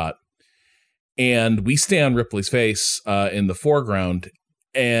the shot, and we stay on Ripley's face in the foreground,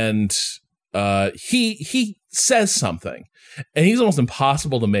 and he says something, and he's almost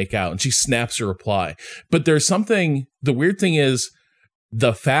impossible to make out, and she snaps a reply. But there's something, the weird thing is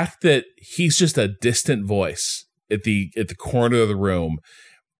the fact that he's just a distant voice at the corner of the room,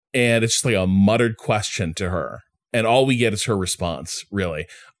 and it's just like a muttered question to her. And all we get is her response, really.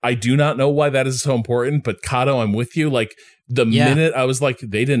 I do not know why that is so important, but Kotto, I'm with you. Like, the minute I was like,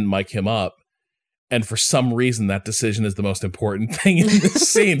 they didn't mic him up. And for some reason, that decision is the most important thing in this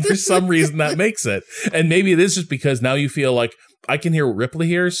scene. For some reason, that makes it. And maybe it is just because now you feel like I can hear what Ripley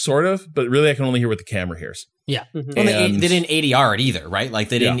hears, sort of, but really I can only hear what the camera hears. Yeah. Well, they didn't ADR it either, right? Like,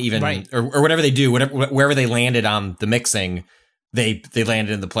 they didn't even, or whatever they do, wherever they landed on the mixing, they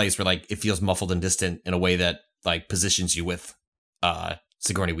landed in the place where like it feels muffled and distant in a way that like positions you with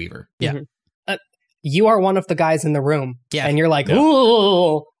Sigourney Weaver. Yeah. You are one of the guys in the room. Yeah. And you're like,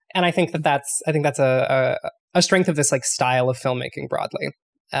 ooh. And I think that's a strength of this like style of filmmaking broadly.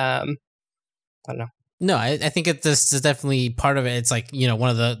 I don't know. No, I think this is definitely part of it. It's like, one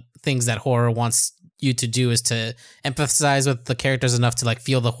of the things that horror wants you to do is to empathize with the characters enough to like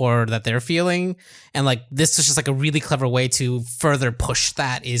feel the horror that they're feeling. And like, this is just like a really clever way to further push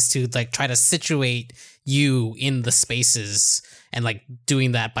that, is to like try to situate you in the spaces, and like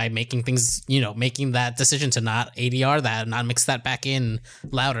doing that by making things, making that decision to not ADR that, not mix that back in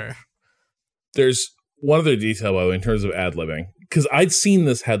louder. There's one other detail, by the way, in terms of ad-libbing, because I'd seen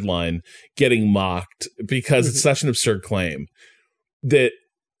this headline getting mocked because it's such an absurd claim that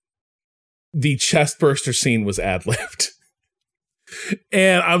the chest burster scene was ad-libbed.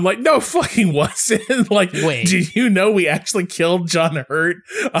 And I'm like, no fucking wasn't. Like, wait, do you know we actually killed John Hurt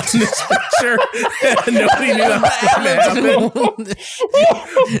on this picture? Nobody knew that was going to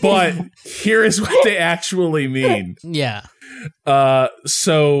happen. But here is what they actually mean. Yeah.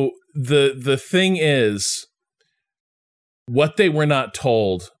 So the thing is, what they were not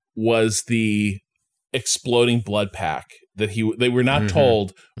told was the exploding blood pack that they were not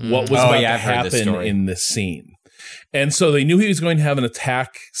told what was about to happen in this scene. And so they knew he was going to have an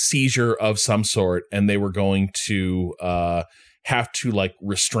attack seizure of some sort, and they were going to have to like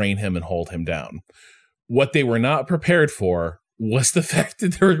restrain him and hold him down. What they were not prepared for was the fact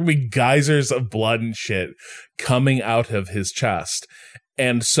that there were going to be geysers of blood and shit coming out of his chest.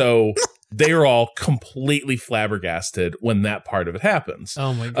 And so they are all completely flabbergasted when that part of it happens.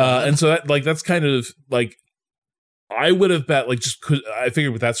 Oh my God. And so that's kind of like, I would have bet, like, just cause I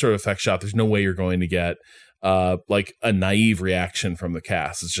figured with that sort of effect shot, there's no way you're going to get like a naive reaction from the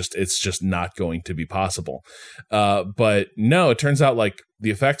cast. It's just not going to be possible. But no, it turns out like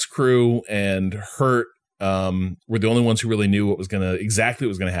the effects crew and Hurt were the only ones who really knew exactly what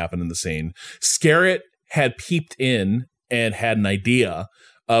was gonna happen in the scene. Scarrett had peeped in and had an idea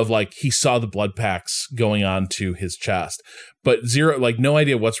of like he saw the blood packs going on to his chest, but no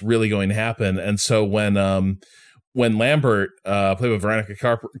idea what's really going to happen. And so when Lambert, played by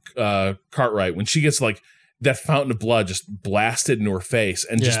Veronica Cartwright, when she gets like that fountain of blood just blasted into her face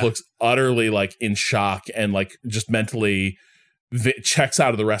and just looks utterly like in shock and like just mentally checks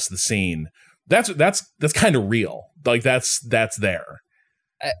out of the rest of the scene. That's kind of real. Like that's there.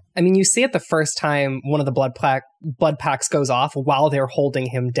 I mean, you see it the first time one of the blood packs goes off while they're holding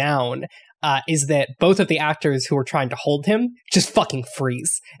him down, is that both of the actors who are trying to hold him just fucking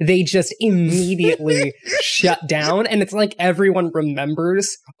freeze. They just immediately shut down. And it's like everyone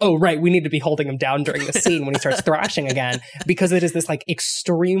remembers, oh, right, we need to be holding him down during the scene when he starts thrashing again, because it is this like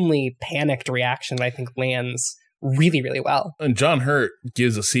extremely panicked reaction that I think lands really, really well. And John Hurt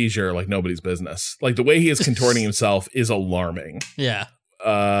gives a seizure like nobody's business. Like the way he is contorting himself is alarming. Yeah.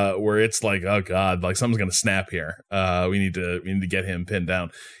 Where it's like, oh God, like something's gonna snap here. We need to get him pinned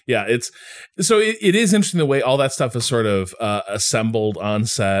down. Yeah, it is interesting the way all that stuff is sort of assembled on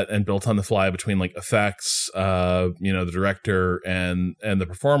set and built on the fly between like effects, the director and the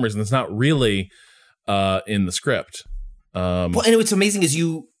performers, and it's not really in the script. Well, and what's amazing is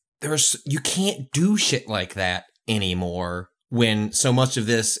you can't do shit like that anymore when so much of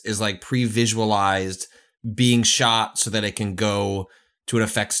this is like pre-visualized, being shot so that it can go to an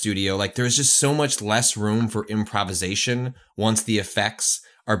effects studio. Like there's just so much less room for improvisation once the effects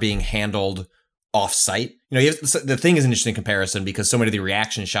are being handled off-site. The Thing is an interesting comparison because so many of the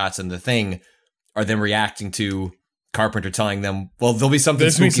reaction shots in The Thing are them reacting to Carpenter telling them, well, there'll be something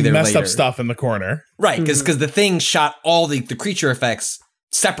spooky there later. Messed up stuff in the corner. Right, because The Thing shot all the creature effects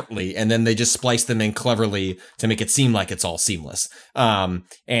separately, and then they just splice them in cleverly to make it seem like it's all seamless. And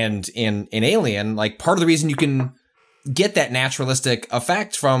in Alien, like part of the reason you can get that naturalistic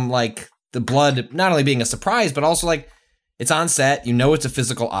effect from like the blood not only being a surprise, but also like it's on set, it's a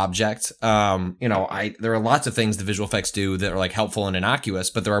physical object. There are lots of things the visual effects do that are like helpful and innocuous,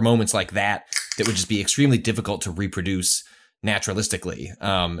 but there are moments like that would just be extremely difficult to reproduce naturalistically.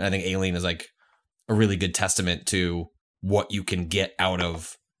 I think Alien is like a really good testament to what you can get out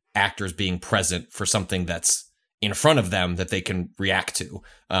of actors being present for something that's in front of them that they can react to.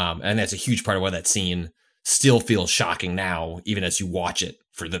 And that's a huge part of why that scene still feels shocking now, even as you watch it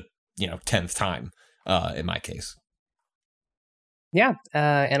for the 10th time, in my case. Yeah,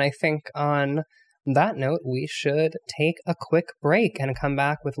 and I think on that note, we should take a quick break and come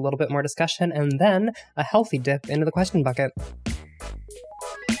back with a little bit more discussion and then a healthy dip into the question bucket.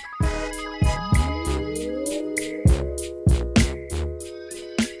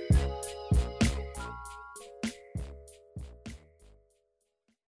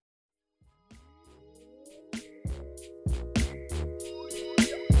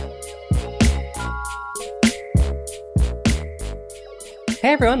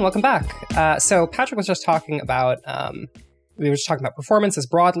 Hey everyone, welcome back. So Patrick was just talking about, we were just talking about performances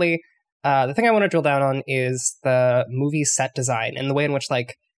broadly. The thing I want to drill down on is the movie set design and the way in which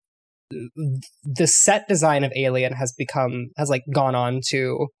like the set design of Alien has gone on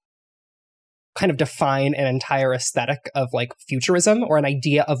to kind of define an entire aesthetic of like futurism or an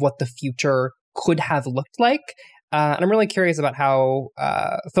idea of what the future could have looked like. And I'm really curious about how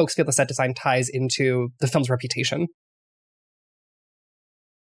folks feel the set design ties into the film's reputation.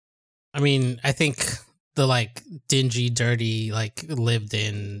 I mean, I think the like dingy, dirty, like lived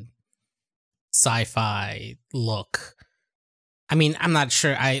in sci-fi look. I mean, I'm not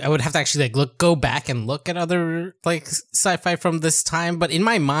sure. I would have to actually like go back and look at other like sci-fi from this time. But in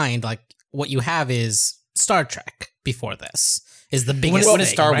my mind, like what you have is Star Trek before this is the biggest thing, what is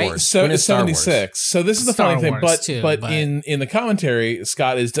Star right? Wars? So it's 76. So this is the funny thing. But in the commentary,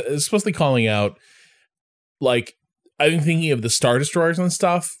 Scott is supposedly calling out like, I'm thinking of the Star Destroyers and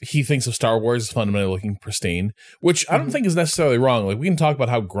stuff. He thinks of Star Wars as fundamentally looking pristine, which I don't think is necessarily wrong. Like we can talk about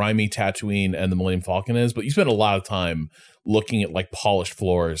how grimy Tatooine and the Millennium Falcon is, but you spend a lot of time looking at like polished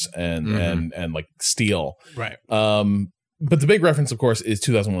floors and like steel. Right. But the big reference, of course, is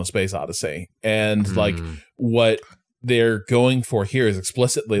 2001: A Space Odyssey. And like what they're going for here is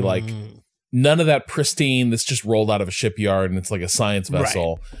explicitly like none of that pristine that's just rolled out of a shipyard and it's like a science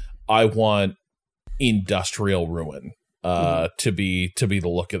vessel. Right. I want industrial ruin to be the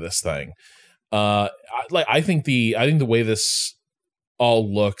look of this thing. I think the way this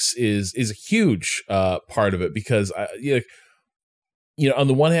all looks is a huge part of it, because on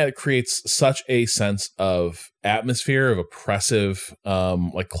the one hand, it creates such a sense of atmosphere, of oppressive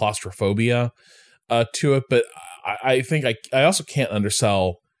like claustrophobia to it, but I think I also can't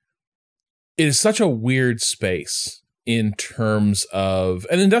undersell, it is such a weird space in terms of,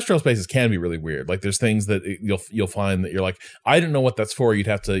 and industrial spaces can be really weird. Like there's things that you'll find that you're like, I don't know what that's for. You'd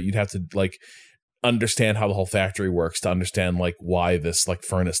have to like understand how the whole factory works to understand like why this like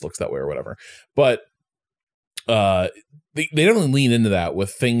furnace looks that way or whatever. But they definitely lean into that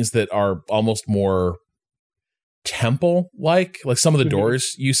with things that are almost more temple like some of the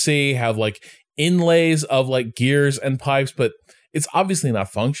doors you see have like inlays of like gears and pipes, but it's obviously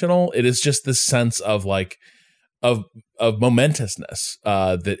not functional. It is just this sense of like of momentousness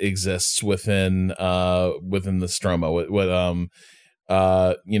that exists within the Stroma.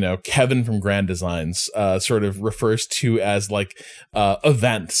 Kevin from Grand Designs sort of refers to as like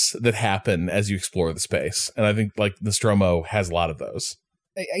events that happen as you explore the space, and I think like Nostromo has a lot of those.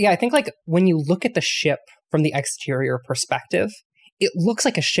 Yeah, I think like when you look at the ship from the exterior perspective, it looks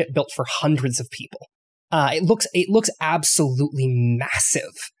like a ship built for hundreds of people. It looks absolutely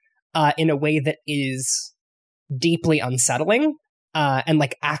massive in a way that is deeply unsettling and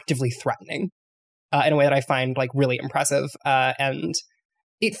like actively threatening in a way that I find like really impressive. And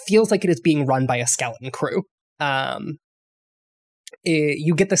it feels like it is being run by a skeleton crew.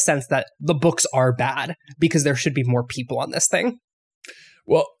 You get the sense that the books are bad because there should be more people on this thing.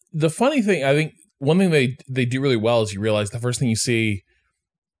 Well, the funny thing, I think one thing they do really well is you realize the first thing you see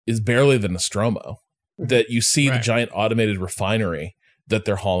is barely the Nostromo. That you see the giant automated refinery that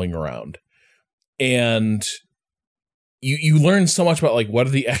they're hauling around. And you learn so much about like what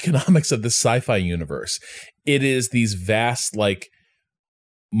are the economics of this sci-fi universe. It is these vast like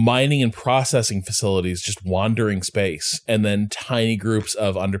mining and processing facilities just wandering space, and then tiny groups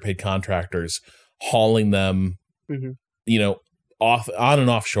of underpaid contractors hauling them off on and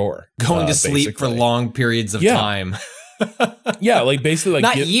offshore. Going to sleep basically for long periods of time. Yeah, like basically like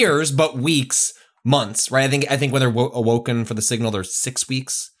not years, but weeks. Months, right? I think when they're awoken for the signal, they're 6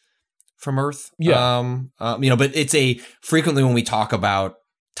 weeks from Earth. Yeah. But it's frequently when we talk about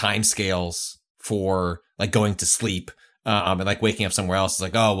timescales for like going to sleep and like waking up somewhere else, it's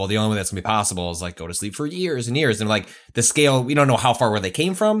like, oh, well, the only way that's gonna be possible is like go to sleep for years and years. And like the scale, we don't know how far where they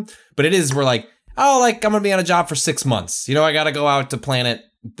came from, but we're like, oh, like I'm gonna be on a job for 6 months. I got to go out to planet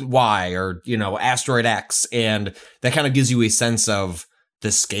Y or, asteroid X. And that kind of gives you a sense of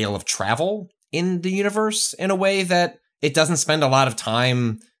the scale of travel in the universe in a way that it doesn't spend a lot of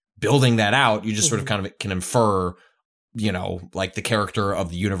time building that out. You just sort of kind of can infer, like the character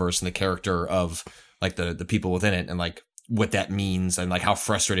of the universe and the character of like the people within it and like what that means and like how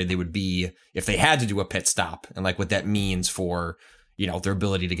frustrated they would be if they had to do a pit stop and like what that means for, their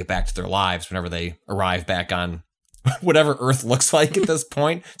ability to get back to their lives whenever they arrive back on whatever Earth looks like at this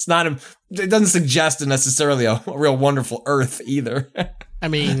point. It doesn't suggest necessarily a real wonderful Earth either. I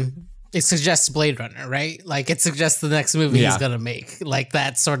mean, it suggests Blade Runner, right? Like it suggests the next movie he's gonna make, like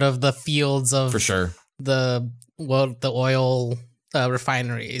that sort of the fields of for sure the oil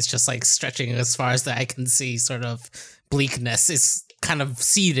refinery is just like stretching as far as the eye can see. Sort of bleakness is kind of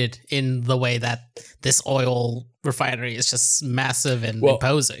seated in the way that this oil refinery is just massive and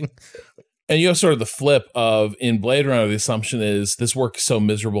imposing. And you have sort of the flip of in Blade Runner, the assumption is this work is so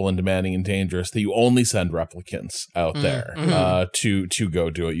miserable and demanding and dangerous that you only send replicants out there to go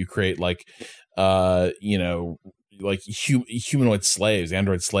do it. You create like, like humanoid slaves,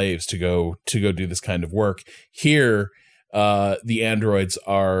 android slaves to go do this kind of work. Here, the androids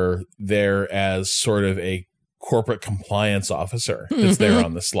are there as sort of a corporate compliance officer that's there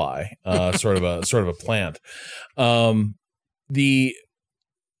on the sly, sort of a plant.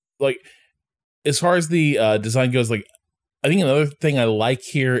 As far as the design goes, like I think another thing I like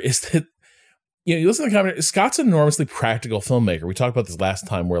here is that you listen to the comment. Scott's an enormously practical filmmaker. We talked about this last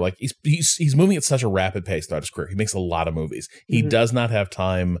time, where like he's moving at such a rapid pace throughout his career. He makes a lot of movies. He does not have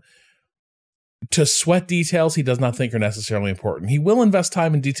time to sweat details he does not think are necessarily important. He will invest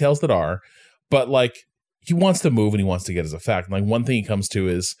time in details that are, but like he wants to move and he wants to get his effect. And like one thing he comes to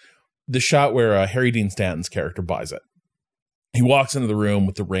is the shot where Harry Dean Stanton's character buys it. He walks into the room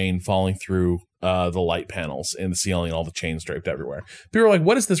with the rain falling through the light panels in the ceiling and all the chains draped everywhere. People are like,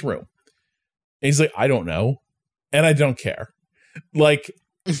 what is this room? And he's like, I don't know. And I don't care. Like,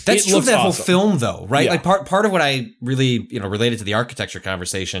 That's true of that whole film, though, right? Yeah. Like part of what I really, related to the architecture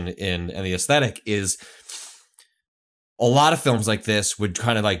conversation and the aesthetic is a lot of films like this would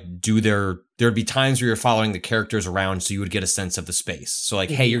kind of like there'd be times where you're following the characters around so you would get a sense of the space. So like,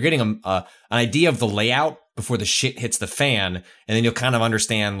 hey, you're getting an idea of the layout before the shit hits the fan, and then you'll kind of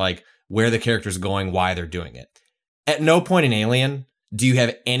understand like where the character's going, why they're doing it. At no point in Alien do you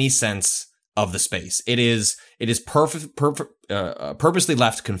have any sense of the space. It is purposely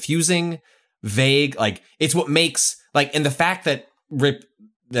left confusing, vague. Like it's what makes and the fact that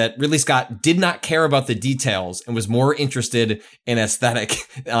Ridley Scott did not care about the details and was more interested in aesthetic,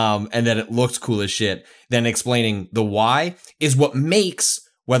 and that it looked cool as shit than explaining the why is what makes,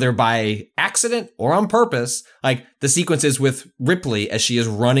 whether by accident or on purpose, like the sequences with Ripley as she is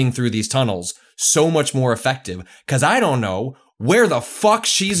running through these tunnels so much more effective. Cause I don't know where the fuck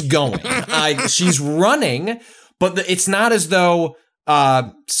she's going. She's running, but it's not as though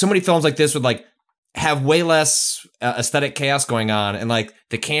so many films like this would like have way less aesthetic chaos going on, and like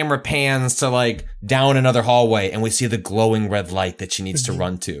the camera pans to like down another hallway and we see the glowing red light that she needs to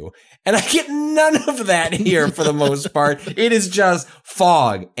run to. And I get none of that here for the most part. It is just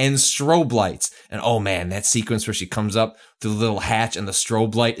fog and strobe lights. And oh man, that sequence where she comes up through the little hatch and the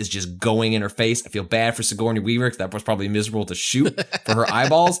strobe light is just going in her face. I feel bad for Sigourney Weaver because that was probably miserable to shoot for her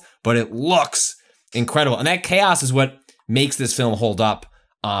eyeballs, but it looks incredible. And that chaos is what makes this film hold up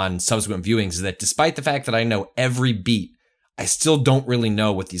on subsequent viewings, is that despite the fact that I know every beat, I still don't really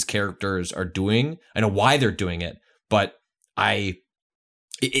know what these characters are doing. I know why they're doing it, but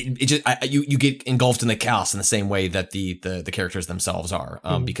you get engulfed in the chaos in the same way that the characters themselves are,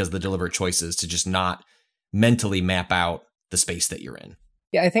 because of the deliberate choices to just not mentally map out the space that you're in.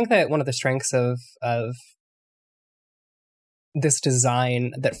 Yeah, I think that one of the strengths of this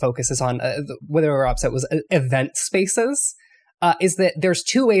design that focuses on whether we're upset was event spaces. Is that there's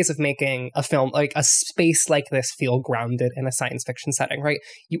two ways of making a film, like a space like this, feel grounded in a science fiction setting, right?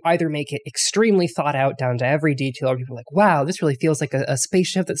 You either make it extremely thought out down to every detail, or people are like, wow, this really feels like a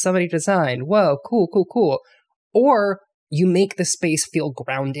spaceship that somebody designed. Whoa, cool. Or you make the space feel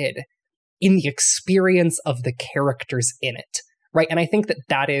grounded in the experience of the characters in it, right? And I think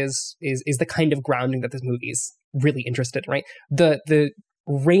that is the kind of grounding that this movie's really interested in, right? The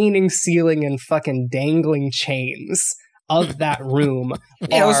raining ceiling and fucking dangling chains of that room.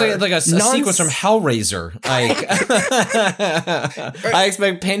 Yeah, it was like a sequence from Hellraiser. Like, I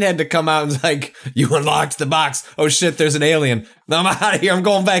expect Pinhead to come out and like, you unlocked the box. Oh shit, there's an alien. I'm out of here. I'm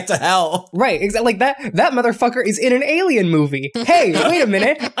going back to hell. Right, exactly. Like that motherfucker is in an Alien movie. Hey, wait a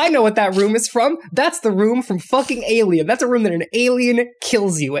minute. I know what that room is from. That's the room from fucking Alien. That's a room that an alien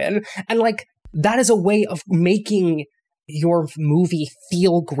kills you in. And like, that is a way of making your movie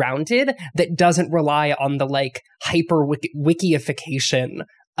feel grounded that doesn't rely on the like hyper wikiification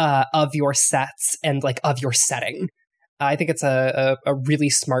of your sets and like of your setting. I think it's a really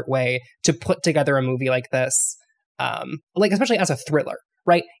smart way to put together a movie like this, like especially as a thriller,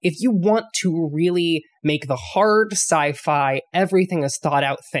 right? If you want to really make the hard sci-fi, everything is thought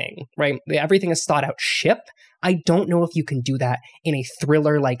out thing, right? Everything is thought out ship. I don't know if you can do that in a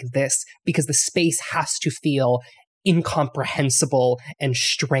thriller like this, because the space has to feel incomprehensible and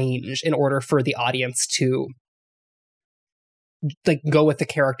strange in order for the audience to like go with the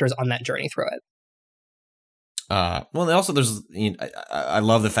characters on that journey through it. Well, also there's, I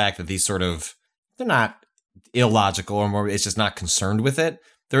love the fact that these sort of, they're not illogical, or more, it's just not concerned with it.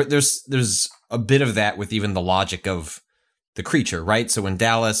 There's a bit of that with even the logic of the creature, right? So when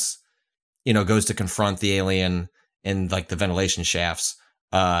Dallas, goes to confront the alien in like the ventilation shafts,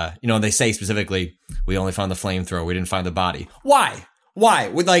 they say specifically, we only found the flamethrower, we didn't find the body. Why?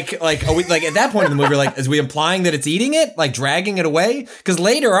 With are we like at that point in the movie, like, is we implying that it's eating it, like dragging it away? Because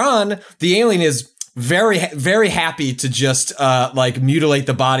later on, the alien is very, very happy to just mutilate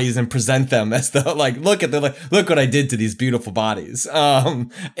the bodies and present them as the like, look what I did to these beautiful bodies.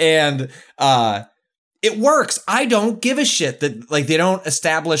 It works. I don't give a shit that like they don't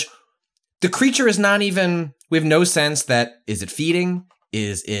establish the creature is not even. We have no sense that, is it feeding?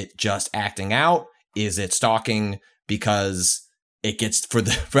 Is it just acting out? Is it stalking because it gets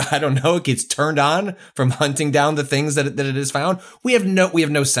it gets turned on from hunting down the things that it has found? We have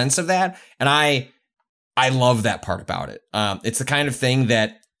no sense of that. And I love that part about it. It's the kind of thing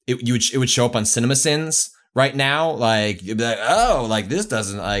that it would show up on CinemaSins right now. Like, you'd be like, oh, like this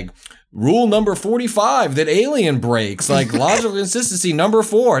doesn't like rule number 45 that Alien breaks, like logical consistency number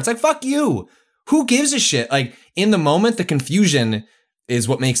 4. It's like, fuck you. Who gives a shit? Like, in the moment, the confusion is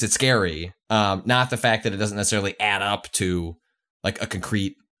what makes it scary, not the fact that it doesn't necessarily add up to like a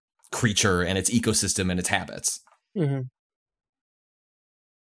concrete creature and its ecosystem and its habits. Mm-hmm.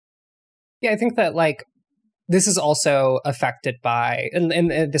 Yeah, I think that like this is also affected by, and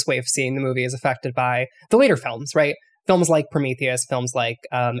this way of seeing the movie is affected by the later films, right? Films like Prometheus, films like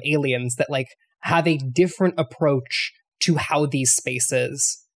Aliens that like have a different approach to how these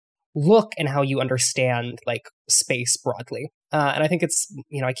spaces look and how you understand like space broadly. And I think it's,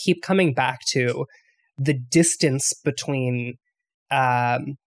 you know, I keep coming back to the distance between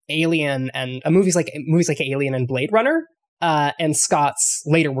Alien and movies like Alien and Blade Runner, and Scott's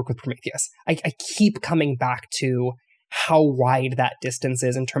later work with Prometheus. I keep coming back to how wide that distance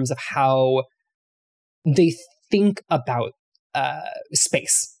is in terms of how they think about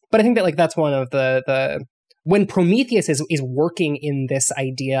space. But I think that like that's one of the when Prometheus is working in this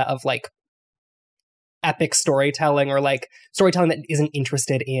idea of like epic storytelling, or like storytelling that isn't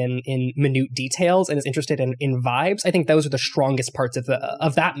interested in minute details and is interested in vibes, I think those are the strongest parts of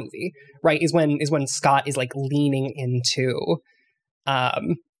that movie, right? Is when Scott is like leaning into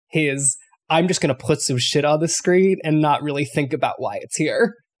his I'm just gonna put some shit on the screen and not really think about why it's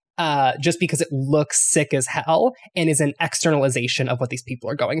here. Just because it looks sick as hell and is an externalization of what these people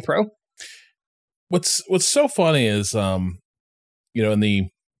are going through. What's so funny is, you know, in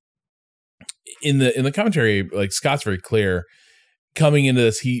the commentary, like Scott's very clear coming into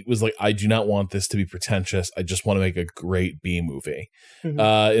this. He was like, I do not want this to be pretentious. I just want to make a great B movie.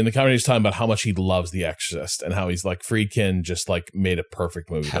 Mm-hmm. In the commentary, he's talking about how much he loves The Exorcist and how he's like, Friedkin just like made a perfect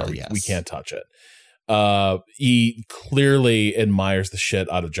movie. We can't touch it. He clearly admires the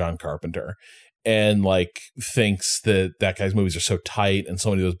shit out of John Carpenter and like thinks that guy's movies are so tight and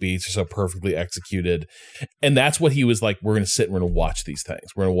so many of those beats are so perfectly executed. And that's what he was like, we're going to sit and we're going to watch these things.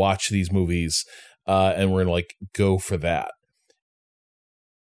 We're going to watch these movies and we're going to like go for that.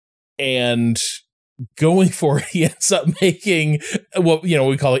 And going for it, he ends up making what, you know,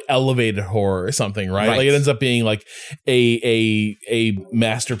 we call like elevated horror or something, right? Like it ends up being like a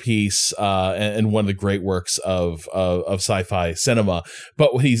masterpiece and one of the great works of sci-fi cinema.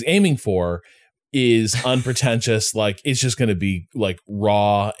 But what he's aiming for is unpretentious, like it's just going to be like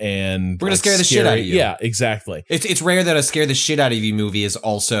raw and we're going to scare the shit out of you. Yeah, exactly. It's rare that a scare the shit out of you movie is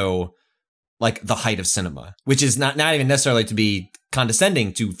also like the height of cinema, which is not even necessarily to be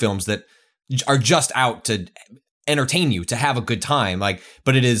condescending to films that are just out to entertain you, to have a good time. Like,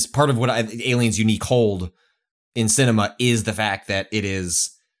 but it is part of what Alien's unique hold in cinema is the fact that it is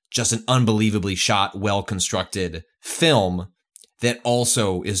just an unbelievably shot, well-constructed film that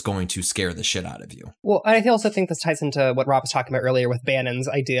also is going to scare the shit out of you. Well, I also think this ties into what Rob was talking about earlier with Bannon's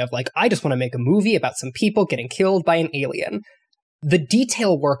idea of like, I just want to make a movie about some people getting killed by an alien. The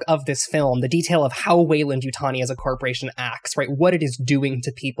detail work of this film, the detail of how Weyland-Yutani as a corporation acts, right? What it is doing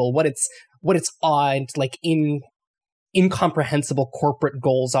to people, what its odd, like incomprehensible corporate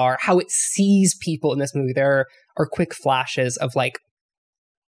goals are, how it sees people in this movie. There are quick flashes of like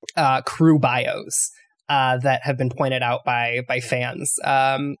crew bios that have been pointed out by fans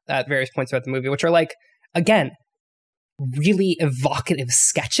at various points throughout the movie, which are like, again, really evocative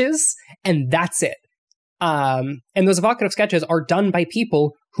sketches, and that's it. And those evocative sketches are done by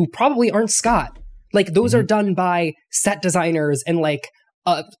people who probably aren't Scott. Like, those are done by set designers and, like,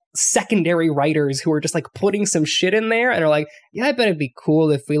 secondary writers who are just, like, putting some shit in there and are like, yeah, I bet it'd be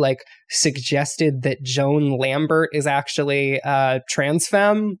cool if we, like, suggested that Joan Lambert is actually trans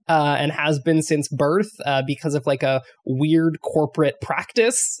femme and has been since birth because of, like, a weird corporate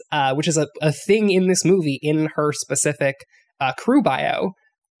practice, which is a thing in this movie in her specific crew bio.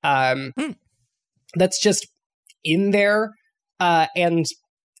 That's just in there. And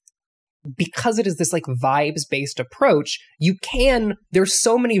because it is this like vibes-based approach, there's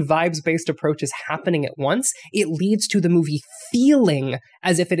so many vibes-based approaches happening at once. It leads to the movie feeling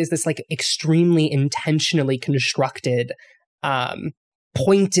as if it is this like extremely intentionally constructed,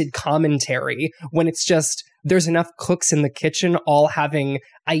 pointed commentary, when it's just, there's enough cooks in the kitchen all having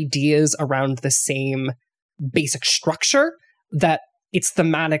ideas around the same basic structure that its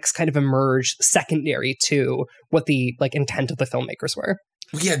thematics kind of emerge secondary to what the like intent of the filmmakers were.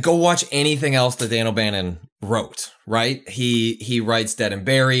 Yeah, go watch anything else that Dan O'Bannon wrote, right? He writes Dead and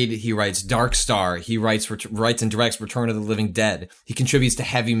Buried, he writes Dark Star, he writes and directs Return of the Living Dead, he contributes to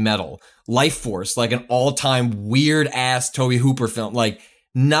Heavy Metal, Life Force, like an all-time weird-ass Tobe Hooper film. Like,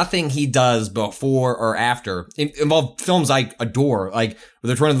 nothing he does before or after involve films I adore. Like,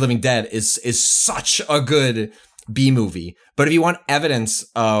 Return of the Living Dead is such a good B movie. But if you want evidence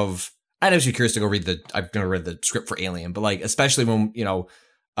of, I'd actually curious to go I've never read the script for Alien, but like, especially when, you know,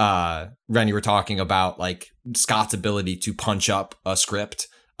 Ren, you were talking about like Scott's ability to punch up a script.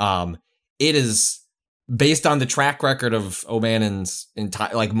 It is based on the track record of O'Bannon's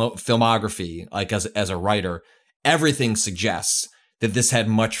entire like filmography, like as a writer, everything suggests that this had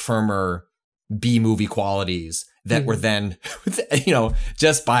much firmer B-movie qualities that were then, you know,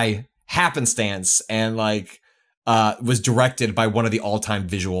 just by happenstance and like was directed by one of the all-time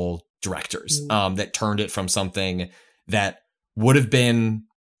visual directors that turned it from something that would have been,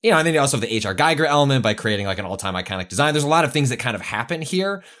 you know, and then you also have the H.R. Giger element by creating like an all-time iconic design. There's a lot of things that kind of happen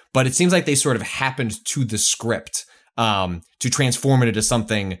here, but it seems like they sort of happened to the script to transform it into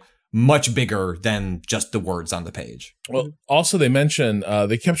something much bigger than just the words on the page. Well, also they mentioned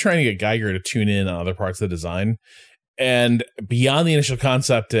they kept trying to get Giger to tune in on other parts of the design, and beyond the initial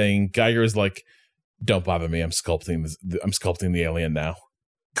concepting, Giger was like, "Don't bother me. I'm sculpting the alien now.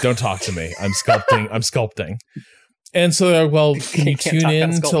 Don't talk to me. I'm sculpting." And so they're like, well, can you tune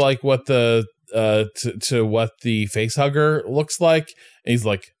in to like what the to what the face hugger looks like? And he's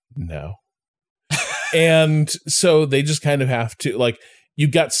like, no. And so they just kind of have to, like, you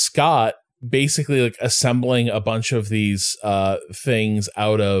got Scott basically like assembling a bunch of these things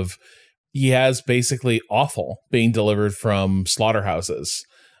out of, he has basically offal being delivered from slaughterhouses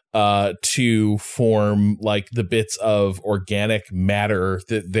to form like the bits of organic matter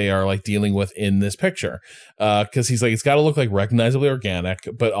that they are like dealing with in this picture. Cause he's like, it's got to look like recognizably organic,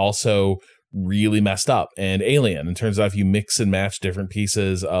 but also really messed up and alien. And turns out if you mix and match different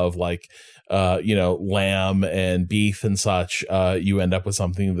pieces of like, you know, lamb and beef and such, you end up with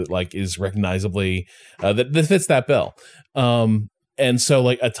something that like is recognizably, that fits that bill. And so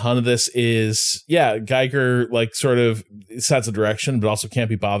like a ton of this is, yeah, Giger like sort of sets a direction, but also can't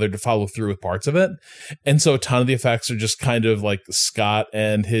be bothered to follow through with parts of it. And so a ton of the effects are just kind of like Scott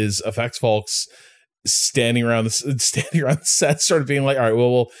and his effects folks standing around the set, sort of being like, all right,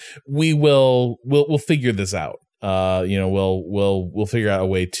 well, we'll figure this out. You know, we'll figure out a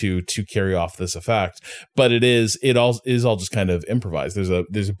way to carry off this effect, but it all just kind of improvised.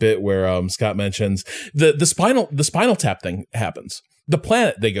 There's a bit where Scott mentions the spinal tap thing happens. The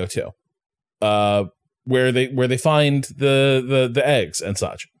planet they go to, where they find the eggs and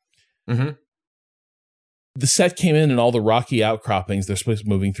such. Mm-hmm. The set came in and all the rocky outcroppings they're supposed to be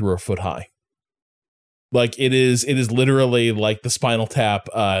moving through are foot high. Like it is literally like the Spinal Tap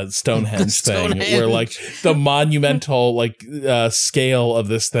Stonehenge thing, where like the monumental like scale of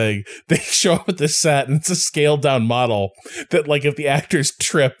this thing, they show up at this set and it's a scaled down model that like if the actors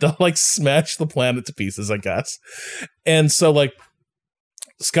trip, they'll like smash the planet to pieces, I guess. And so like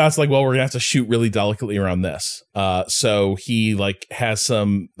Scott's like, well, we're gonna have to shoot really delicately around this. So he like has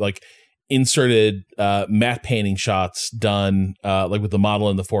some like inserted matte painting shots done like with the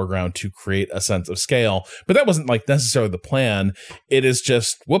model in the foreground to create a sense of scale, but that wasn't like necessarily the plan. It is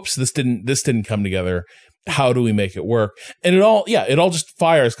just, whoops, this didn't come together. How do we make it work? And it all just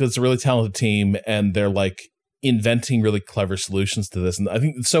fires because it's a really talented team and they're like inventing really clever solutions to this. And I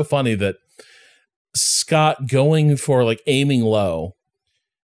think it's so funny that Scott going for like aiming low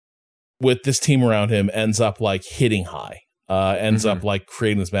with this team around him ends up like hitting high. Ends up like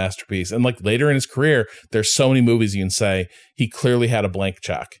creating this masterpiece. And like later in his career, there's so many movies you can say he clearly had a blank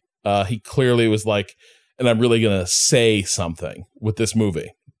check. He clearly was like, and I'm really going to say something with this movie.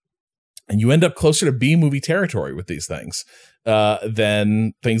 And you end up closer to B-movie territory with these things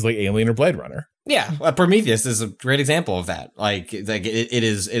than things like Alien or Blade Runner. Yeah, Prometheus is a great example of that. Like it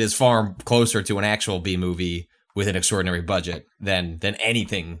is far closer to an actual B-movie with an extraordinary budget than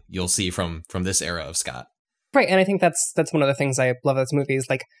anything you'll see from this era of Scott. Right, and I think that's one of the things I love about this movie is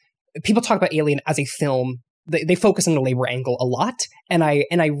like people talk about Alien as a film. They focus on the labor angle a lot, and I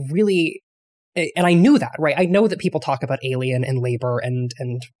really I knew that, right? I know that people talk about Alien and labor and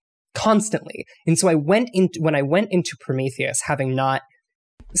constantly, and so when I went into Prometheus, having not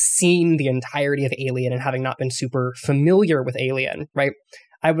seen the entirety of Alien and having not been super familiar with Alien, right?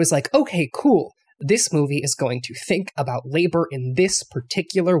 I was like, okay, cool. This movie is going to think about labor in this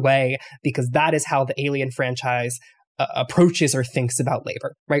particular way because that is how the Alien franchise approaches or thinks about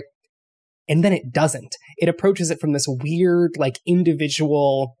labor, right? And then it doesn't. It approaches it from this weird, like,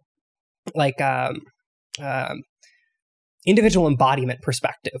 individual, like, individual embodiment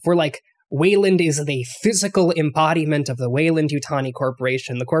perspective, where, like, Weyland is the physical embodiment of the Weyland-Yutani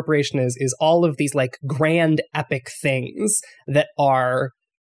Corporation. The corporation is all of these, like, grand, epic things that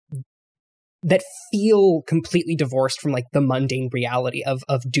feel completely divorced from like the mundane reality of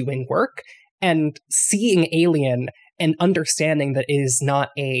doing work, and seeing Alien and understanding that it is not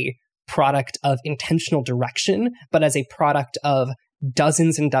a product of intentional direction, but as a product of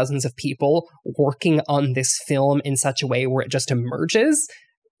dozens and dozens of people working on this film in such a way where it just emerges,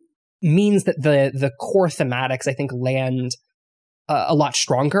 means that the core thematics, I think, land a lot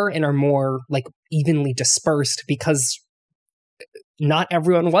stronger and are more like evenly dispersed because not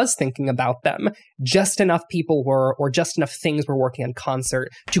everyone was thinking about them. Just enough people were, or just enough things were working in concert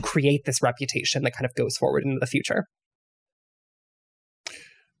to create this reputation that kind of goes forward into the future.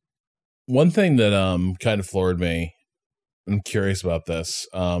 One thing that kind of floored me, I'm curious about this,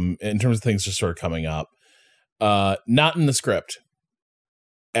 in terms of things just sort of coming up, not in the script,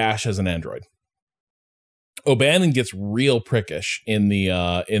 Ash as an android. O'Bannon gets real prickish in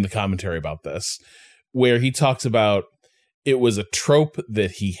the commentary about this, where he talks about it was a trope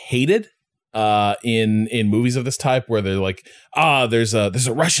that he hated in movies of this type, where they're like, there's a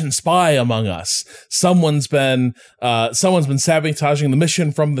Russian spy among us. Someone's been sabotaging the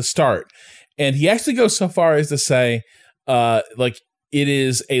mission from the start. And he actually goes so far as to say, like, it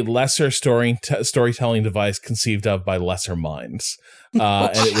is a lesser storytelling device conceived of by lesser minds. And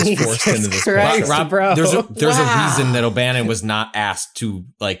it was forced into this Christ, bro. There's a reason that O'Bannon was not asked to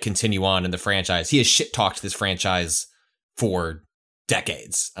like continue on in the franchise. He has shit talked this franchise for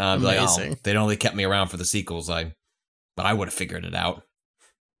decades. Like, they only kept me around for the sequels. But I would have figured it out.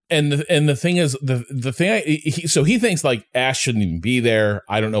 And the thing is, the thing he thinks like Ash shouldn't even be there.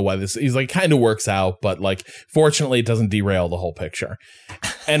 I don't know why this. He's like, kind of works out, but like fortunately it doesn't derail the whole picture.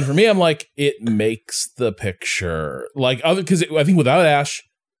 And for me, I'm like, it makes the picture like other, because I think without Ash,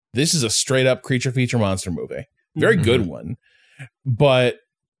 this is a straight up creature feature monster movie, very good one. But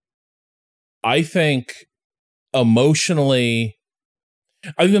I think emotionally,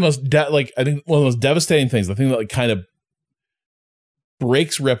 I think I think one of the most devastating things, the thing that like kind of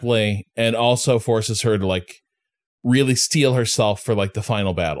breaks Ripley and also forces her to like really steel herself for like the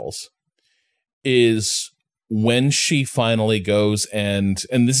final battles, is when she finally goes and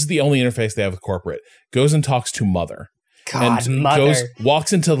this is the only interface they have with corporate, goes and talks to Mother. God, and Mother.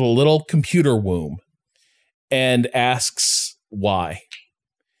 Walks into the little computer womb and asks why.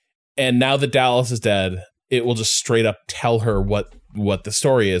 And now that Dallas is dead, it will just straight up tell her what the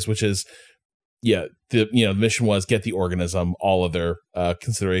story is, which is, the mission was get the organism, all of their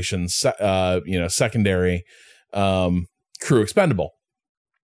considerations, secondary, crew expendable.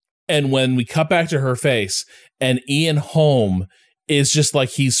 And when we cut back to her face and Ian Holm is just like,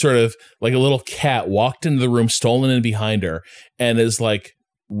 he's sort of like a little cat walked into the room, stolen in behind her, and is like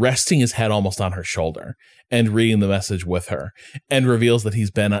resting his head almost on her shoulder and reading the message with her, and reveals that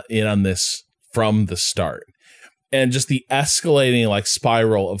he's been in on this from the start. And just the escalating like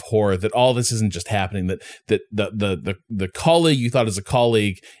spiral of horror that all this isn't just happening, that the colleague you thought is a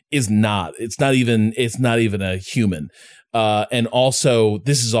colleague is not. It's not even a human. And also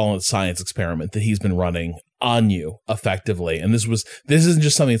this is all a science experiment that he's been running on you effectively. And this isn't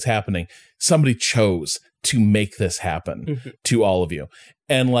just something that's happening. Somebody chose to make this happen to all of you.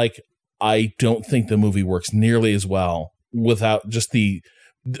 And like, I don't think the movie works nearly as well without just the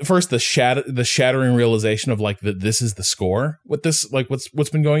shattering realization of like that this is the score with this, like what's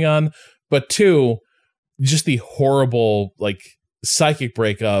been going on, but two, just the horrible like psychic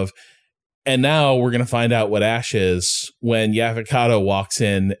break of, and now we're gonna find out what Ash is when Yaphet Kotto walks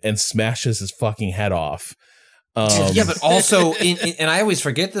in and smashes his fucking head off. But also, and I always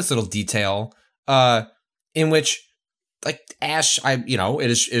forget this little detail, in which like Ash,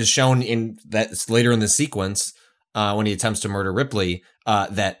 it is shown in that later in the sequence. When he attempts to murder Ripley,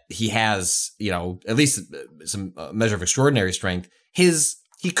 that he has, at least some measure of extraordinary strength.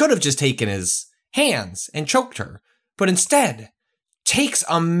 He could have just taken his hands and choked her, but instead takes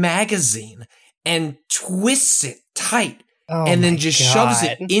a magazine and twists it tight and then just shoves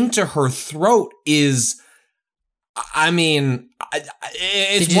it into her throat. It's one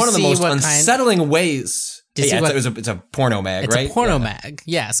of the most unsettling ways. It's a porno mag, right? It's a porno mag,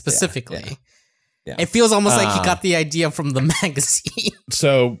 specifically. Yeah. It feels almost like he got the idea from the magazine.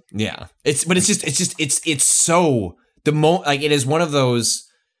 So yeah, it's so it is one of those.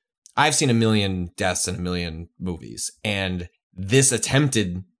 I've seen a million deaths in a million movies, and this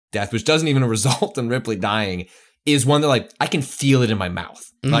attempted death, which doesn't even result in Ripley dying, is one that like I can feel it in my mouth.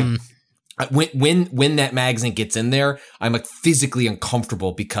 Like when that magazine gets in there, I'm like physically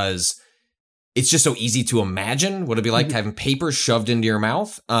uncomfortable because it's just so easy to imagine what it'd be like having paper shoved into your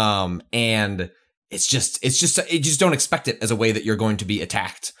mouth. And you just don't expect it as a way that you're going to be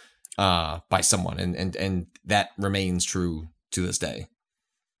attacked by someone, and that remains true to this day.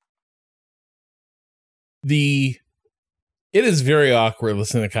 It is very awkward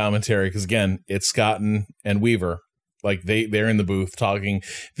listening to commentary because again, it's Scott and Weaver, like they're in the booth talking.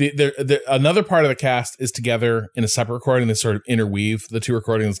 Another part of the cast is together in a separate recording. They sort of interweave the two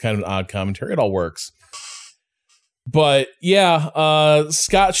recordings. It's kind of an odd commentary. It all works, but yeah,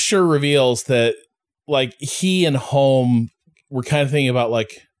 Scott sure reveals that. Like he and Holm were kind of thinking about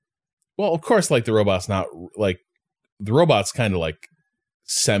like, well, of course, like the robot's kind of like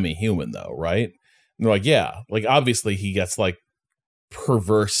semi-human though, right? And they're like, yeah, like obviously he gets like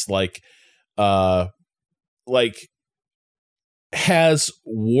perverse, like has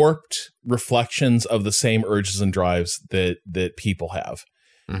warped reflections of the same urges and drives that people have.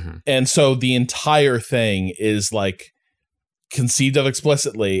 Mm-hmm. And so the entire thing is like conceived of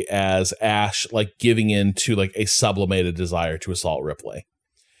explicitly as Ash like giving in to like a sublimated desire to assault Ripley.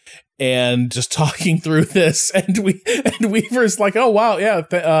 And just talking through this, and Weaver's like, oh wow,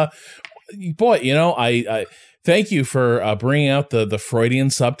 yeah, boy, you know, I thank you for bringing out the Freudian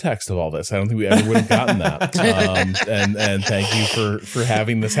subtext of all this. I don't think we ever would have gotten that. And thank you for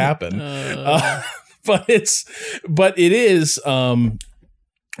having this happen. But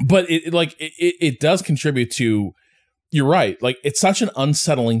it does contribute to. You're right. Like it's such an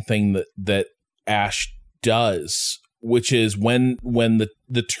unsettling thing that Ash does, which is when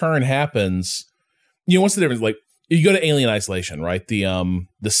the turn happens. You know, what's the difference? Like you go to Alien Isolation, right? The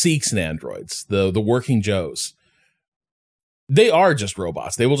Seeks and androids, the working Joes. They are just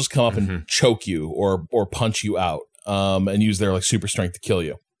robots. They will just come up and choke you or punch you out, and use their like super strength to kill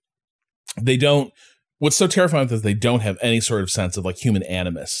you. They don't. What's so terrifying is they don't have any sort of sense of like human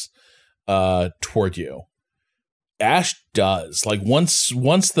animus toward you. Ash does. Like once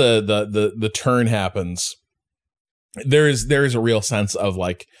the turn happens, there is a real sense of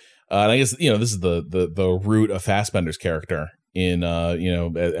like, and I guess you know this is the root of Fassbender's character in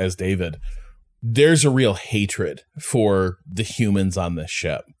as David. There's a real hatred for the humans on this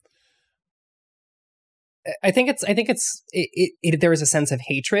ship. I think there is a sense of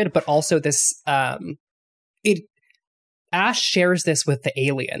hatred, but also this. Ash shares this with the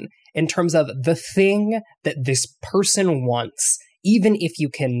alien in terms of the thing that this person wants. Even if you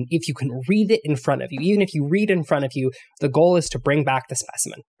can read it in front of you, even if you read in front of you, the goal is to bring back the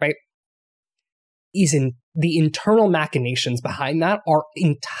specimen, right? The internal machinations behind that are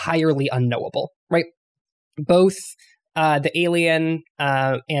entirely unknowable, right? Both the alien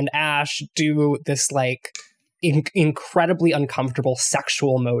and Ash do this like incredibly uncomfortable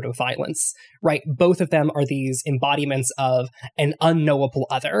sexual mode of violence, right? Both of them are these embodiments of an unknowable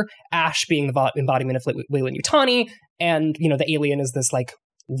other. Ash being the embodiment of Weyland-Yutani, and you know the alien is this like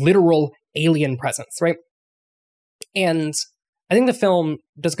literal alien presence, right? And I think the film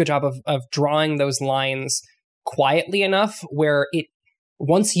does a good job of drawing those lines quietly enough where it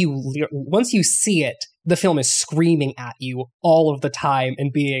once you see it, the film is screaming at you all of the time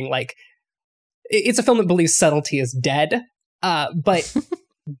and being like, it's a film that believes subtlety is dead, but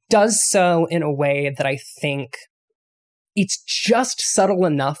does so in a way that I think it's just subtle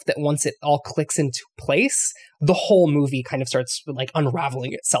enough that once it all clicks into place, the whole movie kind of starts like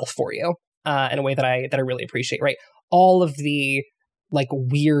unraveling itself for you in a way that I really appreciate, right? All of the like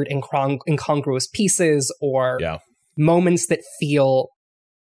weird incongruous pieces or moments that feel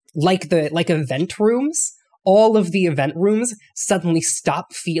like event rooms. All of the event rooms suddenly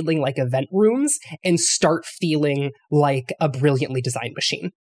stop feeling like event rooms and start feeling like a brilliantly designed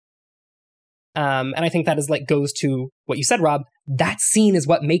machine. And I think that is like goes to what you said, Rob. That scene is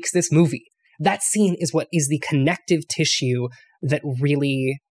what makes this movie. That scene is what is the connective tissue that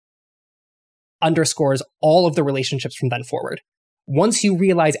really underscores all of the relationships from then forward. Once you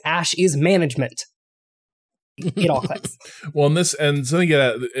realize Ash is management, it all clicks. Well, and something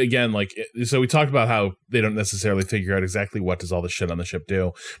again, like, so we talked about how they don't necessarily figure out exactly what does all this shit on the ship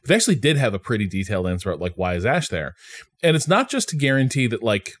do, but they actually did have a pretty detailed answer about like, why is Ash there? And it's not just to guarantee that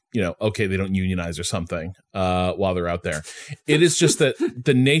like, you know, okay, they don't unionize or something while they're out there. It is just that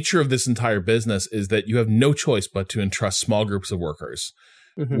the nature of this entire business is that you have no choice but to entrust small groups of workers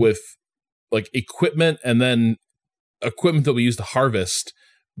with like equipment, and then equipment that we use to harvest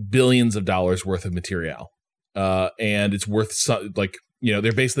billions of dollars worth of material. And it's worth like, you know,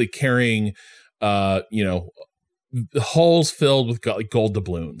 they're basically carrying, you know, hulls filled with gold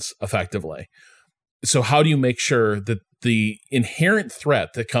doubloons effectively. So how do you make sure that the inherent threat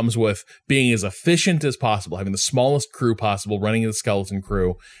that comes with being as efficient as possible, having the smallest crew possible, running a skeleton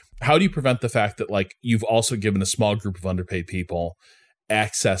crew, how do you prevent the fact that like you've also given a small group of underpaid people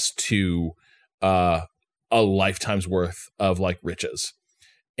access to a lifetime's worth of like riches?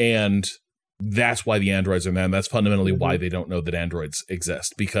 And that's why the androids are there. And that's fundamentally why they don't know that androids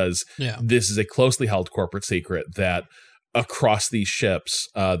exist, because this is a closely held corporate secret that across these ships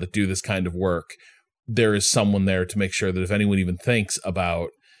that do this kind of work, there is someone there to make sure that if anyone even thinks about,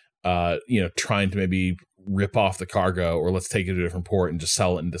 you know, trying to maybe rip off the cargo or let's take it to a different port and just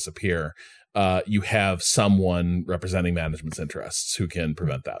sell it and disappear, you have someone representing management's interests who can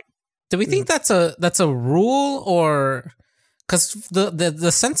prevent that. Do we think that's a rule, or because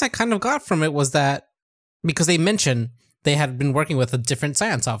the sense I kind of got from it was that because they mention they had been working with a different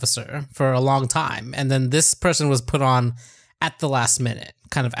science officer for a long time. And then this person was put on at the last minute,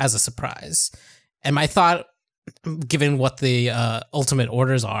 kind of as a surprise. And my thought, given what the ultimate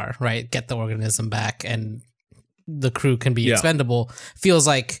orders are, right, get the organism back and the crew can be expendable, feels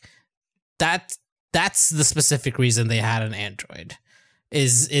like that's the specific reason they had an android.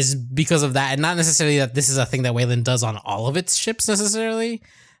 Is because of that, and not necessarily that this is a thing that Weyland does on all of its ships necessarily.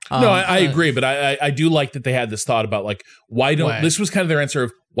 No, I agree, but I do like that they had this thought about like this was kind of their answer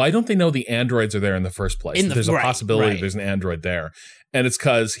of why don't they know the androids are there in the first place? There's a possibility there's an android there, and it's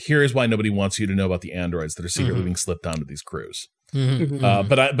because here's why nobody wants you to know about the androids that are secretly being slipped onto these crews.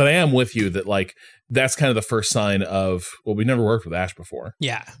 But I am with you that like that's kind of the first sign of we never worked with Ash before.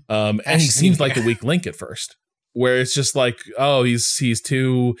 Yeah, and he seems like the weak link at first. Where it's just like, he's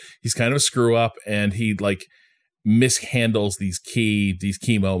kind of a screw up, and he like mishandles these key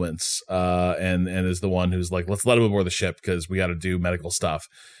moments, and is the one who's like, let's let him aboard the ship because we got to do medical stuff,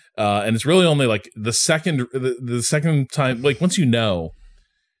 and it's really only like the second time, like once you know,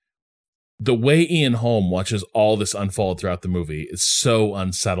 the way Ian Holm watches all this unfold throughout the movie is so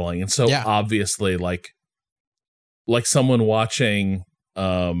unsettling and so obviously like someone watching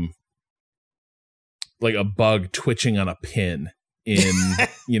like a bug twitching on a pin in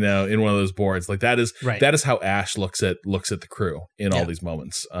in one of those boards. Like that is how Ash looks at the crew in all these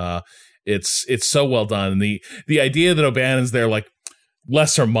moments. It's so well done. And the idea that O'Bannon's there, like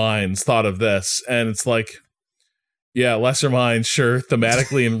lesser minds thought of this, and it's like, yeah, lesser minds sure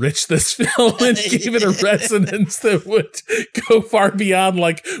thematically enriched this film and gave it a resonance that would go far beyond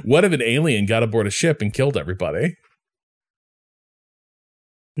like, what if an alien got aboard a ship and killed everybody?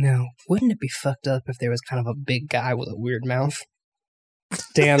 Now, wouldn't it be fucked up if there was kind of a big guy with a weird mouth?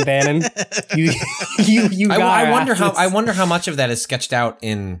 Damn, Bannon, you I wonder how much of that is sketched out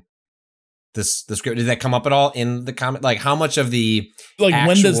in the script. Did that come up at all in the comment? Like, how much of the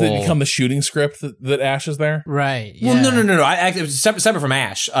when does it become the shooting script that Ash is there? Right. Yeah. Well, no. It was separate from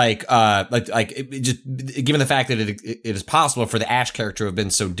Ash. Just given the fact that it is possible for the Ash character to have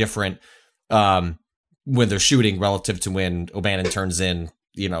been so different when they're shooting relative to when O'Bannon turns in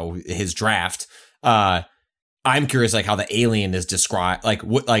his draft. I'm curious, like how the alien is described, like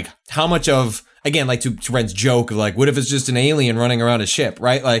what, like how much of, again, like to Ren's joke of like, what if it's just an alien running around a ship,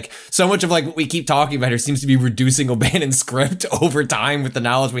 right? Like so much of like what we keep talking about here seems to be reducing O'Bannon's script over time with the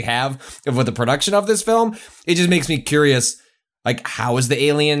knowledge we have of what the production of this film. It just makes me curious, like how is the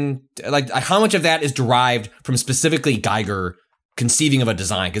alien, like how much of that is derived from specifically Geiger conceiving of a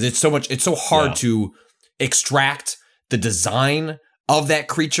design? Because it's so hard to extract the design of that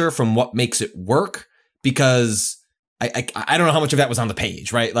creature from what makes it work, because I don't know how much of that was on the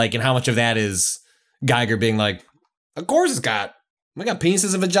page, right? Like, and how much of that is Geiger being like, of course we got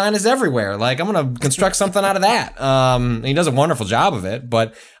penises and vaginas everywhere. Like, I'm going to construct something out of that. And he does a wonderful job of it,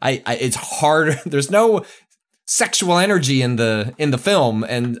 but it's hard. There's no sexual energy in the film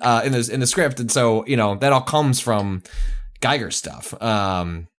and in the script. And so, that all comes from Geiger stuff.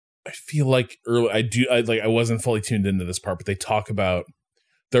 I feel like I wasn't fully tuned into this part, but they talk about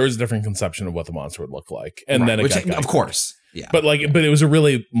there was a different conception of what the monster would look like, and then of course, yeah. But it was a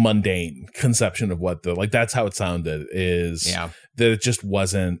really mundane conception of what that's how it sounded. That it just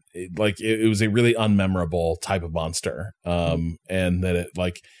wasn't it was a really unmemorable type of monster, and that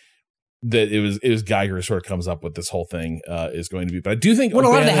it was Geiger who sort of comes up with this whole thing is going to be. But I do think a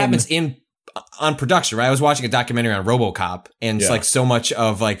lot of that happens on production, right? I was watching a documentary on RoboCop, and it's like so much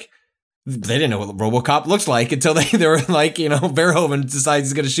of like they didn't know what RoboCop looks like until they were like, Verhoeven decides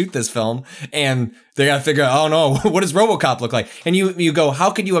he's going to shoot this film, and they got to figure out, oh no, what does RoboCop look like? And you go,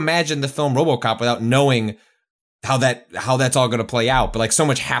 how could you imagine the film RoboCop without knowing how that's all going to play out? But like so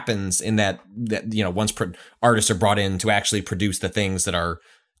much happens in that once artists are brought in to actually produce the things that are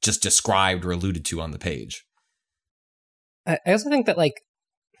just described or alluded to on the page. I also think that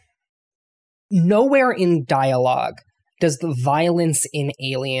nowhere in dialogue does the violence in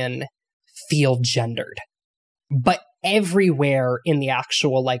Alien feel gendered, but everywhere in the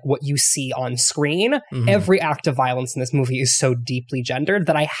actual what you see on screen, every act of violence in this movie is so deeply gendered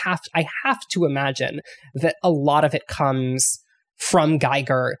that I have to imagine that a lot of it comes from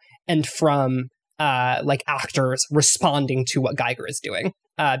Geiger and from actors responding to what Geiger is doing.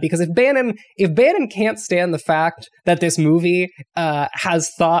 Because if Bannon can't stand the fact that this movie has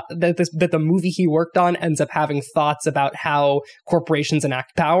thought that the movie he worked on ends up having thoughts about how corporations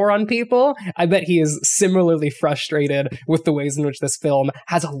enact power on people, I bet he is similarly frustrated with the ways in which this film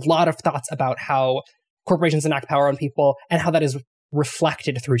has a lot of thoughts about how corporations enact power on people and how that is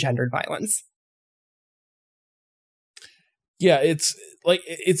reflected through gendered violence. Yeah, it's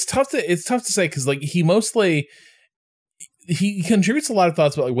tough to say because he mostly he contributes a lot of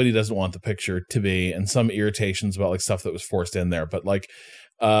thoughts about like what he doesn't want the picture to be, and some irritations about like stuff that was forced in there. But like,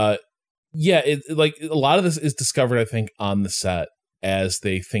 like a lot of this is discovered, I think, on the set as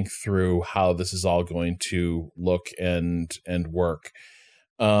they think through how this is all going to look and work.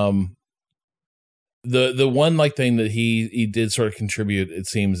 The one like thing that he did sort of contribute, it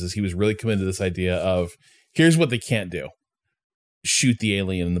seems, is he was really committed to this idea of here's what they can't do: shoot the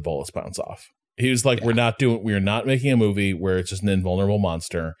alien and the bullets bounce off. He was like, we're not making a movie where it's just an invulnerable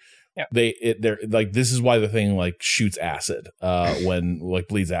monster. Yeah. They're like, this is why the thing like shoots acid, when like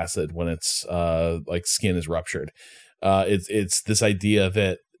bleeds acid when it's like skin is ruptured. It's this idea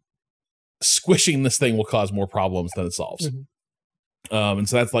that squishing this thing will cause more problems than it solves. Mm-hmm. And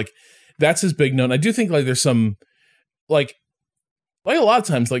so that's his big note. I do think like there's some like a lot of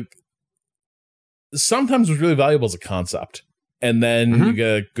times, like sometimes what's really valuable is a concept. And then you get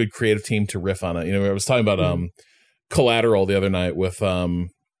a good creative team to riff on it. You know, I was talking about Collateral the other night with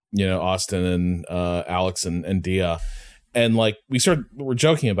Austin and Alex and Dia, and like we're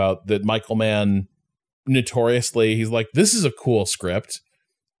joking about that. Michael Mann, notoriously, he's like, this is a cool script.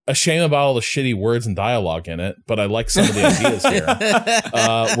 A shame about all the shitty words and dialogue in it, but I like some of the ideas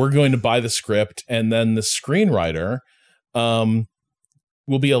here. We're going to buy the script, and then the screenwriter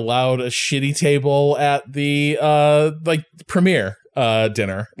will be allowed a shitty table at the like premiere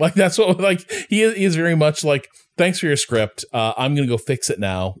dinner. Like that's what like he is very much like, thanks for your script. I'm gonna go fix it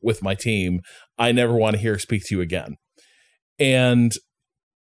now with my team. I never want to hear or speak to you again. And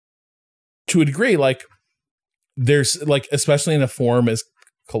to a degree, like there's like, especially in a form as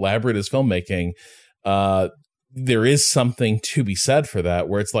collaborative as filmmaking, there is something to be said for that,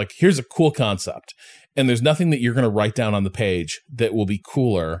 where it's like, here's a cool concept, and there's nothing that you're going to write down on the page that will be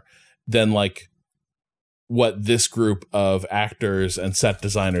cooler than like what this group of actors and set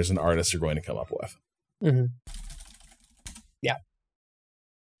designers and artists are going to come up with. Mm-hmm. Yeah.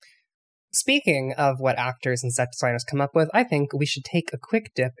 Speaking of what actors and set designers come up with, I think we should take a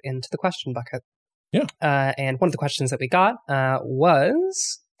quick dip into the question bucket. Yeah. And one of the questions that we got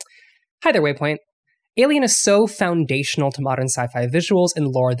was, hi there, Waypoint. Alien is so foundational to modern sci-fi visuals and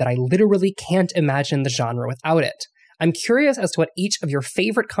lore that I literally can't imagine the genre without it. I'm curious as to what each of your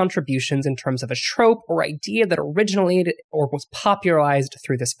favorite contributions in terms of a trope or idea that originated or was popularized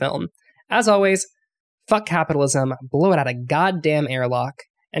through this film. As always, fuck capitalism, blow it out a goddamn airlock,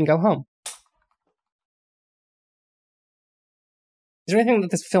 and go home. Is there anything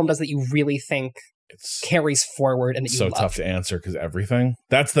that this film does that you really think carries forward and that you so love? Tough to answer because everything.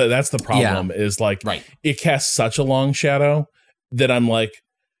 That's the problem. Is like, right. It casts such a long shadow that I'm like,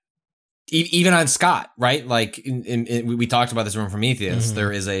 even on Scott, right? Like we talked about this from Prometheus. Mm-hmm.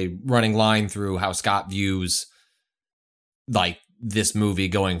 There is a running line through how Scott views like this movie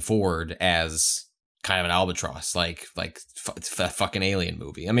going forward as kind of an albatross, like fucking Alien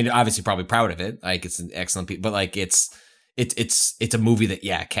movie. I mean, obviously probably proud of it. Like it's an excellent piece, but like it's a movie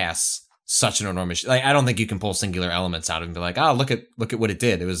that casts such an enormous, like I don't think you can pull singular elements out of it and be like, oh, look at what it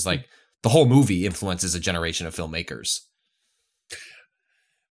did. It was like the whole movie influences a generation of filmmakers.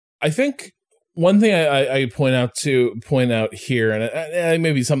 I think one thing I point out here, and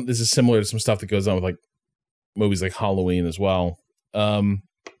maybe this is similar to some stuff that goes on with like movies like Halloween as well.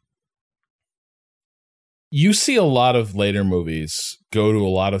 You see a lot of later movies go to a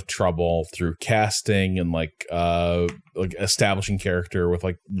lot of trouble through casting and like establishing character with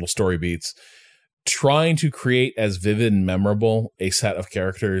like little story beats, trying to create as vivid and memorable a set of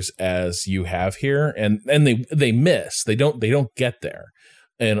characters as you have here, and they miss. They don't get there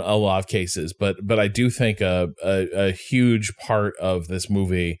in a lot of cases, but I do think a huge part of this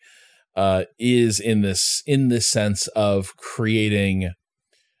movie is in this sense of creating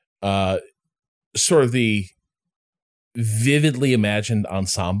sort of the vividly imagined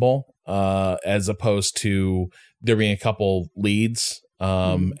ensemble, as opposed to there being a couple leads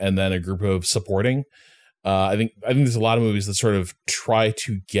and then a group of supporting. I think there's a lot of movies that sort of try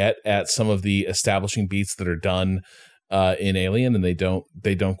to get at some of the establishing beats that are done in Alien, and they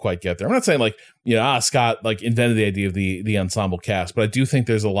don't quite get there. I'm not saying like, Scott like invented the idea of the ensemble cast, but I do think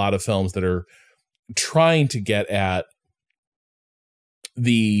there's a lot of films that are trying to get at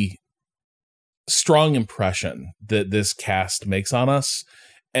the strong impression that this cast makes on us,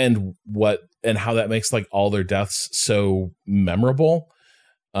 and how that makes like all their deaths so memorable.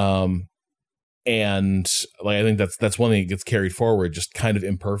 And like I think that's one thing that gets carried forward just kind of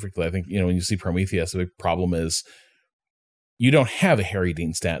imperfectly. I think when you see Prometheus, the big problem is you don't have a Harry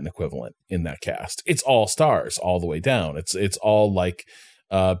Dean Stanton equivalent in that cast. It's all stars all the way down. It's all like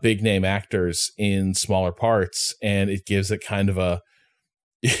big name actors in smaller parts, and it gives it kind of a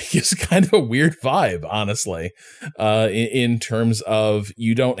gives kind of a weird vibe, honestly, in terms of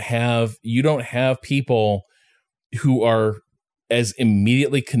you don't have people who are as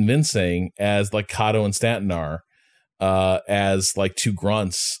immediately convincing as like Kato and Stanton are, as like two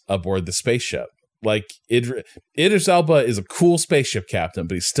grunts aboard the spaceship. Like Idris Elba is a cool spaceship captain,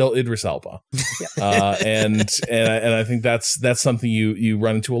 but he's still Idris Elba. And I think that's something you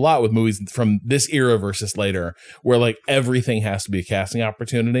run into a lot with movies from this era versus later, where like everything has to be a casting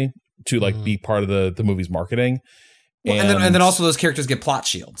opportunity to like be part of the movie's marketing. Well, and then also those characters get plot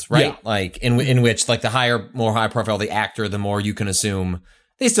shields, right? Yeah. Like in which like the more high profile the actor, the more you can assume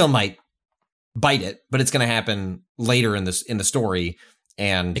they still might bite it, but it's going to happen later in the story.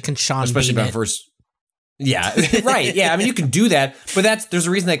 And it can Sean especially Bean when first, yeah, right, yeah. I mean, you can do that, but there's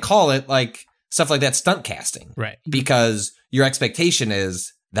a reason they call it like stuff like that stunt casting, right? Because your expectation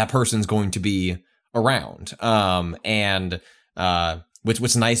is that person's going to be around, and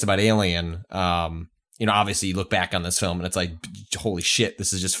what's nice about Alien, obviously you look back on this film and it's like, holy shit,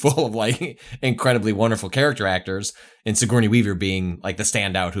 this is just full of like incredibly wonderful character actors, and Sigourney Weaver being like the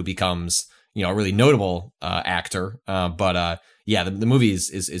standout who becomes a really notable actor, but the movie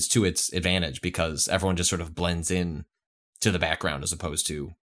is to its advantage because everyone just sort of blends in to the background as opposed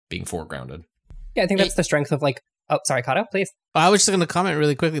to being foregrounded. Yeah, I think that's the strength of like. Oh, sorry, Kato, please. I was just going to comment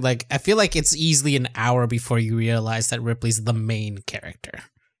really quickly. Like, I feel like it's easily an hour before you realize that Ripley's the main character.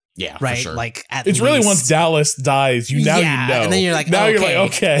 Yeah, right. For sure. Like, it's really once Dallas dies, you know, and then you're like, now you're like,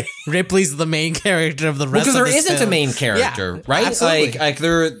 okay, Ripley's the main character of the rest. Because of there isn't a main character, right? Absolutely. Like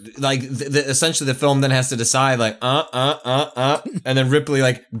they're like essentially the film then has to decide like and then Ripley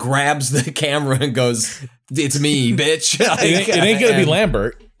like grabs the camera and goes, "It's me, bitch." Like, it ain't gonna be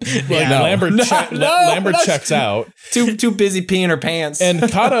Lambert. Like, Lambert checks out. Too busy peeing her pants. And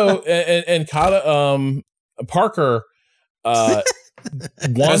Kato Parker.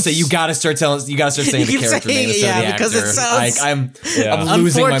 Once you gotta start saying the character name instead of the because actor. it sounds, I'm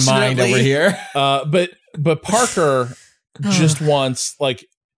losing my mind over here. But Parker just wants, like,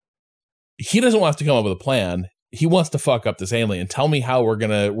 he doesn't want to come up with a plan. He wants to fuck up this alien. Tell me how we're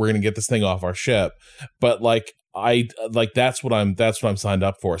gonna get this thing off our ship. But that's what I'm signed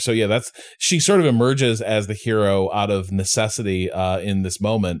up for. So yeah, she sort of emerges as the hero out of necessity in this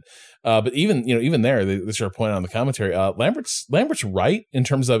moment. But even there, they sort of point out in the commentary, Lambert's right in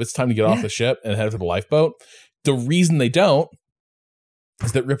terms of it's time to get off the ship and head for the lifeboat. The reason they don't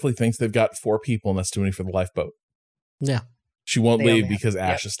is that Ripley thinks they've got 4 people and that's too many for the lifeboat. Yeah. She won't leave because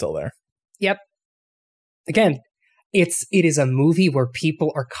Ash is still there. Yep. Again, it is a movie where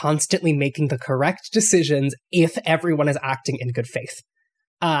people are constantly making the correct decisions if everyone is acting in good faith.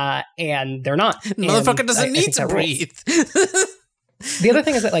 And they're not. Motherfucker doesn't need to breathe. The other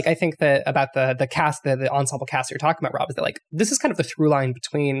thing is that, like, I think that about the cast, the ensemble cast you're talking about, Rob, is that, like, this is kind of the through line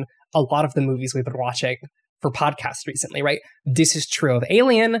between a lot of the movies we've been watching for podcasts recently, right? This is true of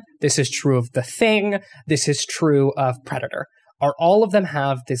Alien. This is true of The Thing. This is true of Predator. All of them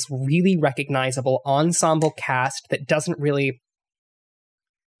have this really recognizable ensemble cast that doesn't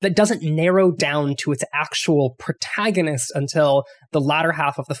narrow down to its actual protagonist until the latter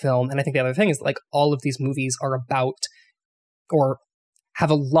half of the film. And I think the other thing is, like, all of these movies are about or have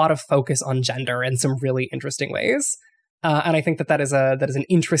a lot of focus on gender in some really interesting ways. And I think that is an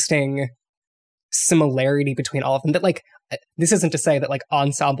interesting similarity between all of them. That, like, this isn't to say that, like,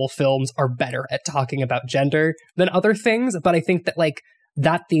 ensemble films are better at talking about gender than other things, but I think that, like,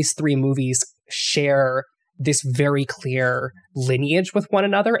 that these 3 movies share this very clear lineage with one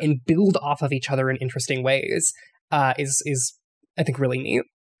another and build off of each other in interesting ways is I think really neat.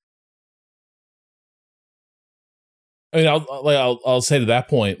 I mean, I'll say to that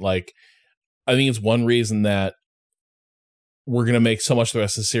point, like, I think it's one reason that we're going to make so much of the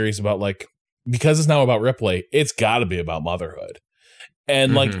rest of the series about, like, because it's now about Ripley, it's got to be about motherhood.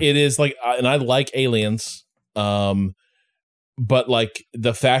 And like, it is like, and I like Aliens, but like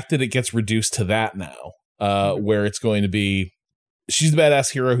the fact that it gets reduced to that now, where it's going to be, she's the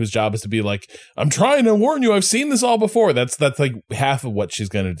badass hero whose job is to be like, I'm trying to warn you, I've seen this all before. That's like half of what she's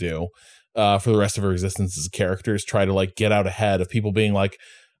going to do. For the rest of her existence as a character is try to like get out ahead of people being like,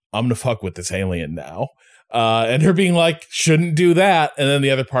 I'm gonna fuck with this alien now, and her being like, shouldn't do that. And then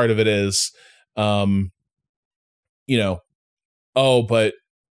the other part of it is, oh, but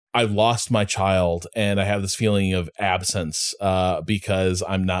I lost my child and I have this feeling of absence because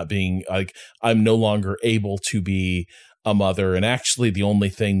I'm no longer able to be a mother, and actually the only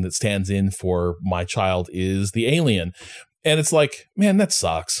thing that stands in for my child is the alien. And it's like, man, that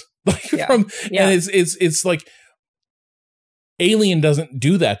sucks. Like, and it's like Alien doesn't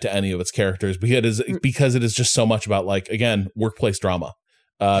do that to any of its characters because it is just so much about, like, again, workplace drama.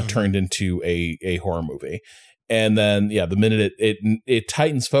 turned into a horror movie. And then, the minute it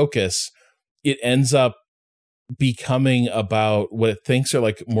tightens focus, it ends up becoming about what it thinks are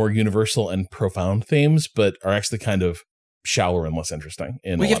like more universal and profound themes, but are actually kind of shallower and less interesting.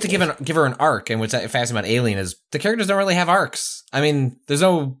 We have to give her an arc. And what's fascinating about Alien is the characters don't really have arcs. I mean, there's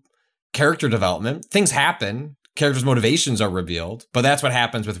no character development. Things happen. Characters' motivations are revealed. But that's what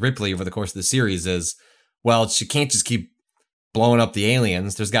happens with Ripley over the course of the series is, well, she can't just keep blowing up the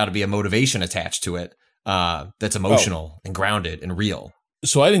aliens. There's got to be a motivation attached to it that's emotional and grounded and real.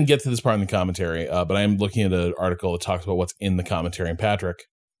 So I didn't get to this part in the commentary, but I am looking at an article that talks about what's in the commentary. And Patrick,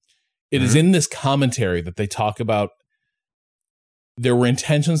 it is in this commentary that they talk about there were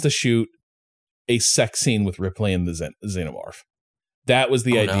intentions to shoot a sex scene with Ripley and the Xenomorph. That was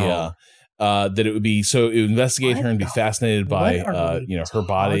the idea. No. That it would be so it would investigate her and be fascinated by her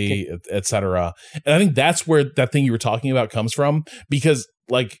body, etc. And I think that's where that thing you were talking about comes from, because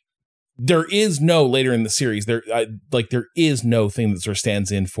like there is no later in the series there is no thing that sort of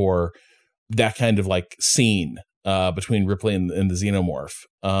stands in for that kind of like scene between Ripley and the Xenomorph.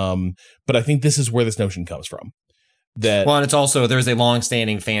 But I think this is where this notion comes from. And it's also there's a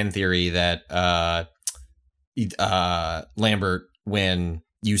long-standing fan theory that Lambert, when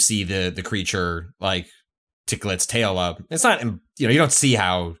you see the creature like tickle its tail up, it's not you don't see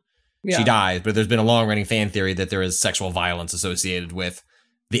how she dies, but there's been a long-running fan theory that there is sexual violence associated with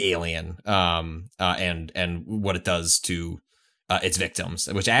the alien and what it does to its victims,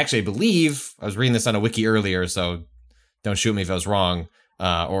 which I actually believe, I was reading this on a wiki earlier, so don't shoot me if I was wrong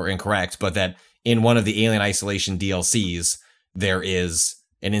or incorrect, but that in one of the Alien Isolation DLCs, there is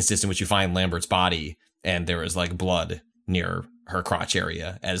an instance in which you find Lambert's body and there is like blood near her crotch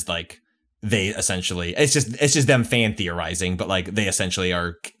area, as like they essentially, it's just them fan theorizing, but like they essentially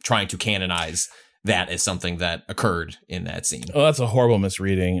are trying to canonize that as something that occurred in that scene. Oh, that's a horrible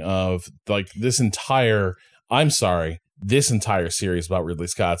misreading of like this entire series about Ridley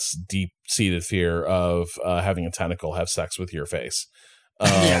Scott's deep-seated fear of having a tentacle have sex with your face.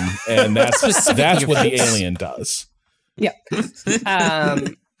 And that's what the alien does. Yeah.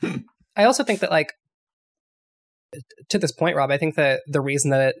 I also think that, like, to this point, Rob, I think that the reason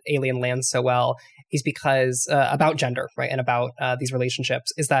that Alien lands so well is because about gender, right, and about these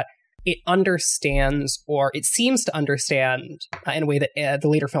relationships, is that it understands, or it seems to understand in a way that the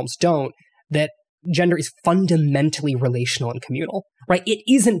later films don't, that gender is fundamentally relational and communal, right? It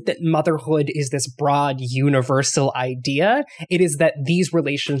isn't that motherhood is this broad universal idea. It is that these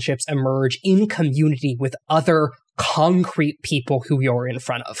relationships emerge in community with other concrete people who you're in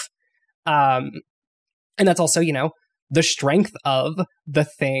front of. And that's also, the strength of The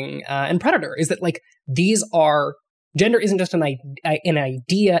Thing and Predator, is that, like, these are, gender isn't just an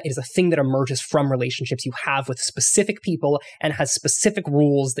idea, it is a thing that emerges from relationships you have with specific people and has specific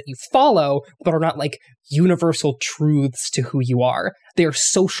rules that you follow, but are not like universal truths to who you are. They are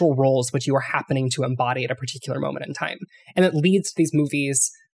social roles which you are happening to embody at a particular moment in time. And it leads to these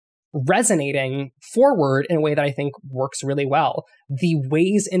movies resonating forward in a way that I think works really well. The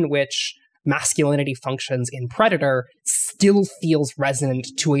ways in which masculinity functions in Predator still feels resonant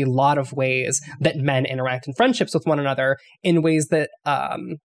to a lot of ways that men interact in friendships with one another, in ways that,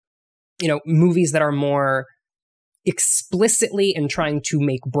 movies that are more explicitly in trying to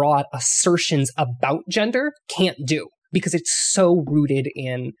make broad assertions about gender can't do, because it's so rooted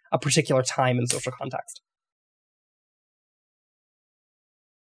in a particular time and social context.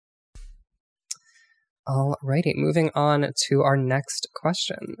 Alrighty, moving on to our next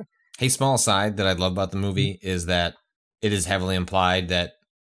question. Hey, small aside that I love about the movie is that it is heavily implied that,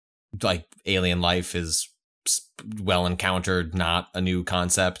 like, alien life is well encountered, not a new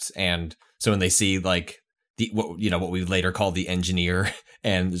concept. And so when they see, like, what we later call the engineer,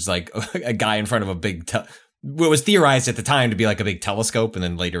 and there's like a guy in front of a big, what was theorized at the time to be like a big telescope, and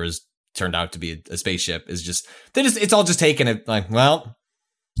then later is turned out to be a spaceship, is just it's all just taken it like, well,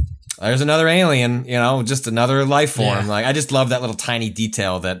 there's another alien, just another life form. Yeah. Like, I just love that little tiny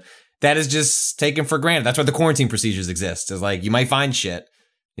detail that is just taken for granted. That's why the quarantine procedures exist. It's like, you might find shit.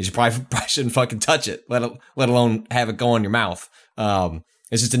 You should probably shouldn't fucking touch it, let alone have it go in your mouth.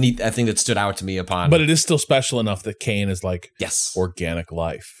 It's just a neat thing that stood out to me upon. But it is still special enough that Kane is like, organic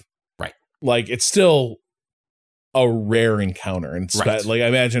life. Right. Like, it's still a rare encounter. And like, I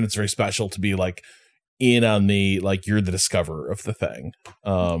imagine it's very special to be like in on the, like, you're the discoverer of the thing.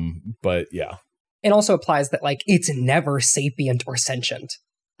 But yeah. It also applies that, like, it's never sapient or sentient.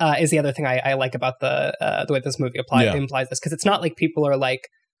 Is the other thing I like about the way this movie implies this, because it's not like people are like,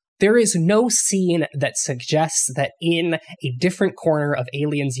 There is no scene that suggests that in a different corner of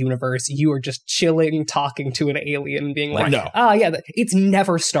Alien's universe, you are just chilling, talking to an alien, being like, it is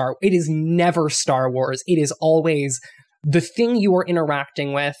never Star Wars. It is always the thing you are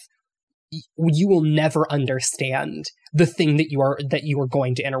interacting with. You will never understand the thing that you are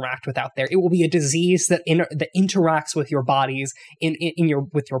going to interact with out there. It will be a disease that interacts with your bodies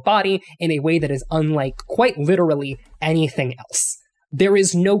with your body in a way that is unlike quite literally anything else. There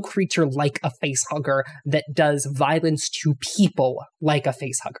is no creature like a facehugger that does violence to people like a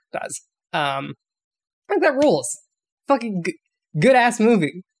facehugger does. I think that rules. Fucking good ass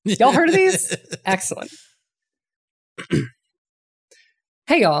movie. Y'all heard of these? Excellent.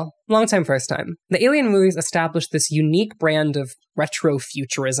 Hey y'all, long time, first time. The Alien movies established this unique brand of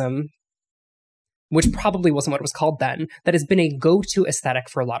retrofuturism, which probably wasn't what it was called then, that has been a go-to aesthetic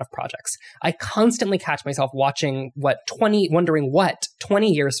for a lot of projects. I constantly catch myself wondering what 20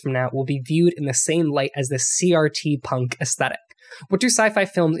 years from now will be viewed in the same light as the CRT punk aesthetic. What do sci-fi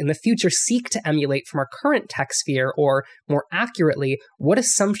films in the future seek to emulate from our current tech sphere, or more accurately, what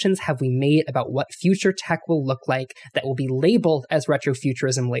assumptions have we made about what future tech will look like that will be labeled as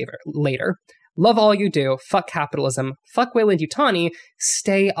retrofuturism later? Love all you do. Fuck capitalism. Fuck Weyland-Yutani.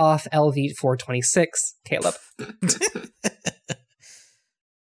 Stay off LV-426. Caleb. I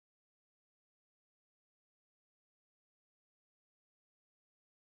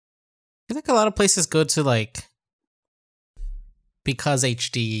think a lot of places go to like, because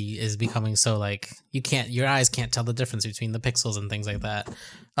HD is becoming so like your eyes can't tell the difference between the pixels and things like that.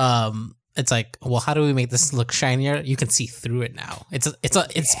 It's like, well, how do we make this look shinier? You can see through it now.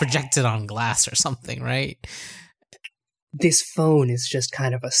 It's projected on glass or something, right? This phone is just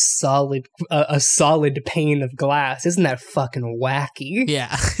kind of a solid pane of glass. Isn't that fucking wacky?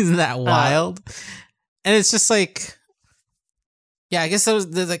 Yeah, isn't that wild? And it's just like, yeah, I guess that was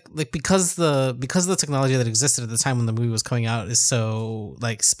like because the technology that existed at the time when the movie was coming out is so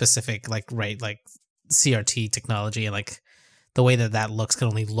like specific, like right, like CRT technology, and like the way that looks can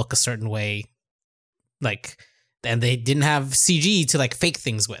only look a certain way, like, and they didn't have CG to like fake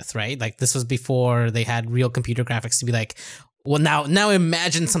things with, right? Like this was before they had real computer graphics to be like, well, now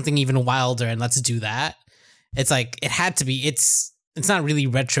imagine something even wilder and let's do that. It's like it had to be. It's not really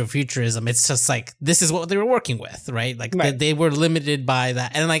retrofuturism. It's just like, this is what they were working with, right? Like right. They were limited by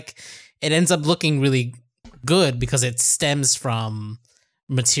that. And like, it ends up looking really good because it stems from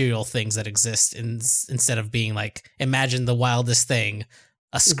material things that exist instead of being like, imagine the wildest thing,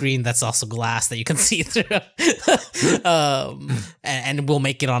 a screen that's also glass that you can see through, and we'll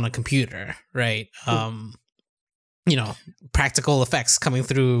make it on a computer, right? Practical effects coming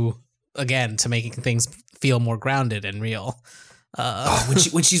through again to making things feel more grounded and real.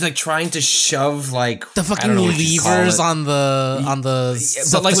 When she's like trying to shove like the fucking levers on the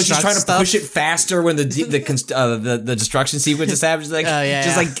but like when she's trying to push it faster when the destruction sequence is happening, like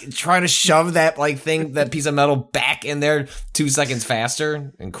like trying to shove that like thing, that piece of metal back in there 2 seconds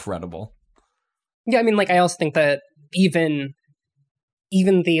faster. Incredible. Yeah, I mean, like I also think that even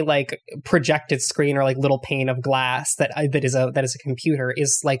the like projected screen or like little pane of glass that is a computer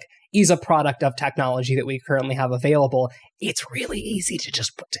is a product of technology that we currently have available. It's really easy to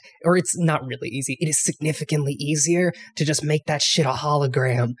just or it's not really easy. It is significantly easier to just make that shit a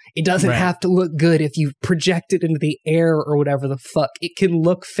hologram. It doesn't have to look good if you project it into the air or whatever the fuck. It can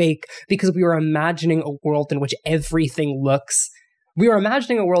look fake because we are imagining a world in which everything looks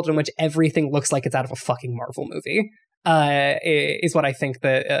like it's out of a fucking Marvel movie. Is what I think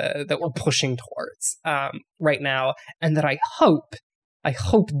that we're pushing towards right now, and that I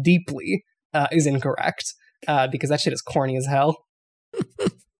hope deeply is incorrect, because that shit is corny as hell.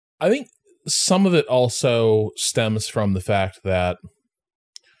 I think some of it also stems from the fact that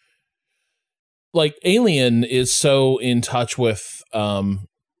like Alien is so in touch with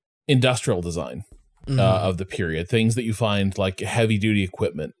industrial design of the period, things that you find like heavy duty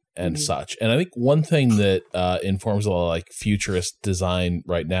equipment and such. And I think one thing that informs a lot of like futurist design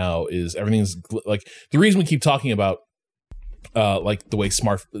right now is everything's like, the reason we keep talking about like the way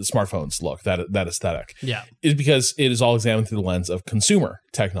smartphones look, that aesthetic, is because it is all examined through the lens of consumer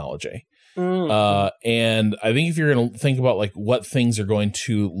technology. And I think if you're going to think about like what things are going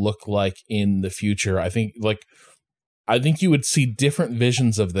to look like in the future, I think you would see different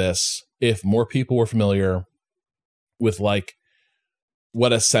visions of this if more people were familiar with like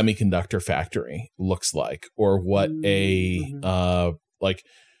what a semiconductor factory looks like, or what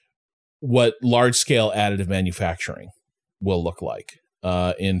what large scale additive manufacturing will look like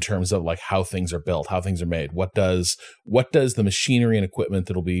in terms of like how things are built, how things are made. What does the machinery and equipment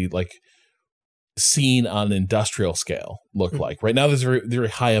that'll be like seen on an industrial scale look like. Right now, there's very, very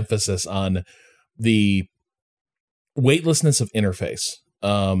high emphasis on the weightlessness of interface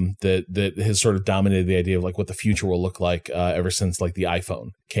that has sort of dominated the idea of like what the future will look like ever since like the iPhone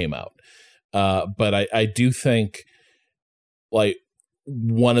came out. But I do think like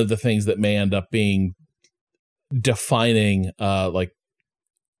one of the things that may end up being defining like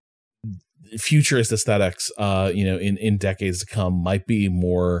futurist aesthetics in decades to come might be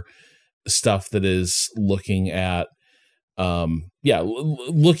more stuff that is looking at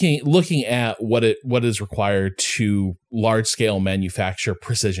looking at what is required to large scale manufacture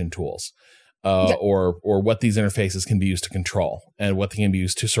precision tools or what these interfaces can be used to control and what they can be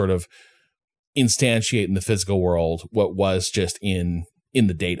used to sort of instantiate in the physical world what was just in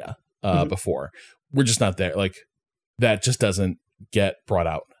the data before. We're just not there. Like that just doesn't get brought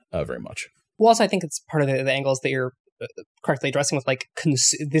out very much. Well, also, I think it's part of the angles that you're correctly addressing with like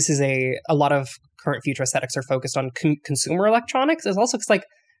this is a lot of current future aesthetics are focused on consumer electronics. Is also because like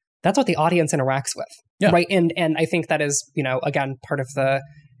that's what the audience interacts with, right? And I think that is, you know, again, part of the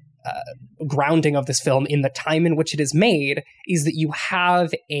grounding of this film in the time in which it is made is that you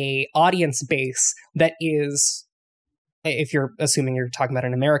have a audience base that is, if you're assuming you're talking about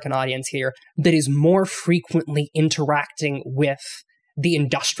an American audience here, that is more frequently interacting with the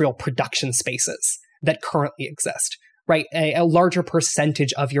industrial production spaces that currently exist, right? A larger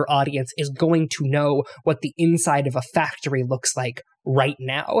percentage of your audience is going to know what the inside of a factory looks like right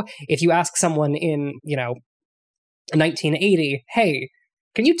now. If you ask someone in, 1980, hey,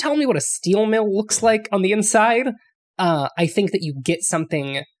 can you tell me what a steel mill looks like on the inside? I think that you get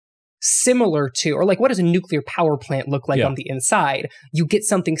something similar to, or like, what does a nuclear power plant look like on the inside? You get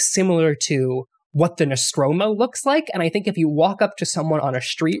something similar to what the Nostromo looks like. And I think if you walk up to someone on a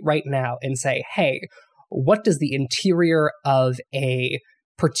street right now and say, hey, what does the interior of a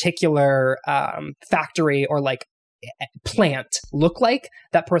particular factory or like plant look like?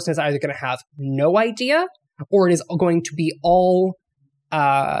 That person is either going to have no idea or it is going to be all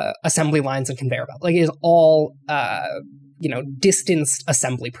assembly lines and conveyor belt. Like it is all, distanced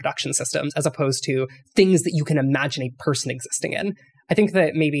assembly production systems as opposed to things that you can imagine a person existing in. I think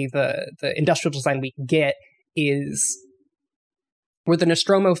that maybe the industrial design we get is where the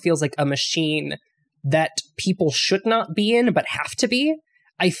Nostromo feels like a machine that people should not be in, but have to be.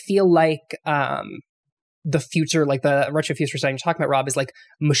 I feel like the future, like the retrofuture design you're talking about, Rob, is like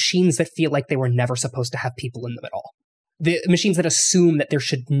machines that feel like they were never supposed to have people in them at all. The machines that assume that there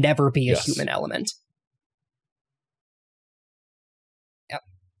should never be a human element. Yep.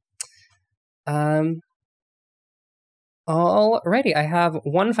 Alrighty, I have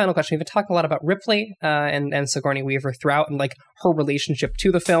one final question. We've been talking a lot about Ripley and Sigourney Weaver throughout, and like her relationship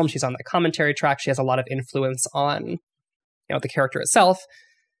to the film. She's on the commentary track. She has a lot of influence on, the character itself.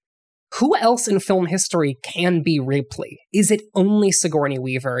 Who else in film history can be Ripley? Is it only Sigourney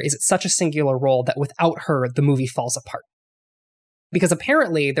Weaver? Is it such a singular role that without her, the movie falls apart? Because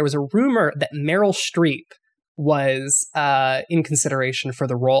apparently there was a rumor that Meryl Streep was in consideration for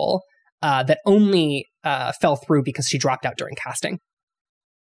the role that only fell through because she dropped out during casting.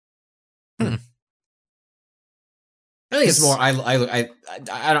 I think it's more.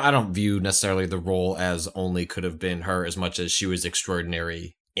 I don't view necessarily the role as only could have been her as much as she was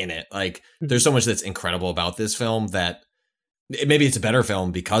extraordinary in it. Like, there's so much that's incredible about this film that maybe it's a better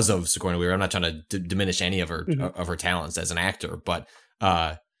film because of Sigourney Weaver. I'm not trying to diminish any of her of her talents as an actor, but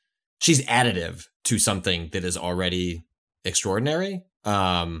she's additive to something that is already extraordinary.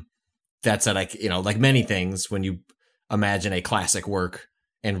 That said, like many things, when you imagine a classic work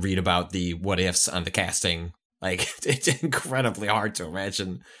and read about the what ifs on the casting, like it's incredibly hard to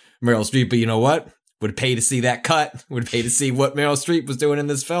imagine Meryl Streep. But you know what? Would pay to see that cut. Would pay to see what Meryl Streep was doing in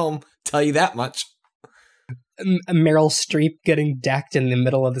this film. Tell you that much. Meryl Streep getting decked in the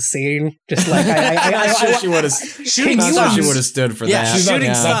middle of the scene, just like I'm not sure she would have. Shooting sucks. She would have stood for that.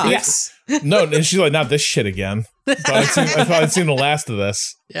 Shooting sucks. No, and she's like, not this shit again. I thought I'd seen the last of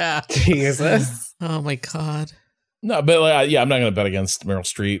this. Yeah, Jesus. Oh my god. No, but I'm not going to bet against Meryl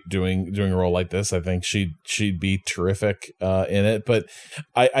Streep doing a role like this. I think she'd be terrific in it. But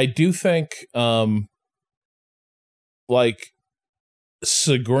I do think like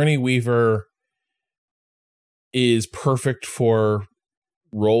Sigourney Weaver is perfect for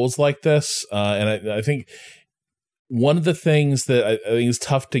roles like this. And I think one of the things that I think is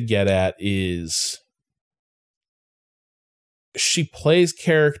tough to get at is she plays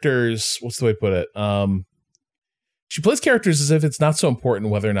characters. What's the way to put it? She plays characters as if it's not so important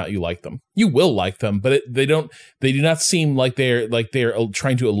whether or not you like them. You will like them, but they do not seem like they're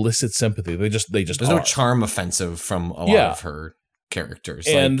trying to elicit sympathy. They just There's are. no charm offensive from a lot of her characters.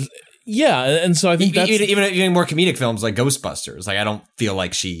 And Yeah, and so I think that's even more comedic films like Ghostbusters. Like I don't feel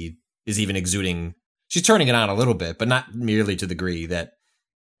like she is even exuding. She's turning it on a little bit, but not merely to the degree that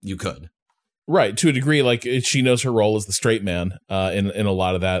you could. Right, to a degree, like she knows her role as the straight man in a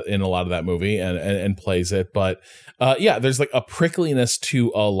lot of that movie and plays it. But there's like a prickliness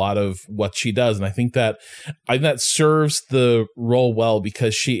to a lot of what she does, and I think that serves the role well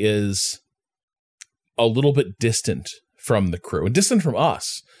because she is a little bit distant from the crew and distant from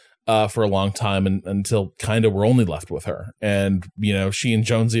us for a long time, and until kind of we're only left with her. And she and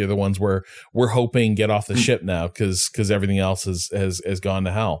Jonesy are the ones we're hoping get off the ship now because everything else has gone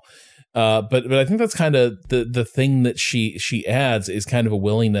to hell. But I think that's kind of the thing that she adds is kind of a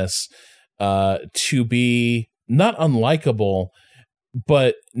willingness to be not unlikable,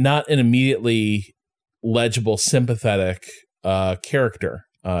 but not an immediately legible, sympathetic character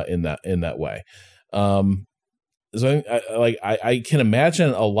in that way. So I can imagine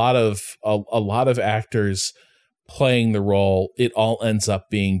a lot of actors playing the role. It all ends up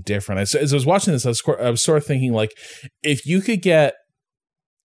being different. As I was watching this, I was sort of thinking like if you could get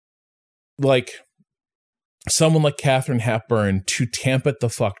like someone like Katharine Hepburn to tamp it the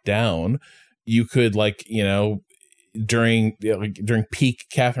fuck down, you could during peak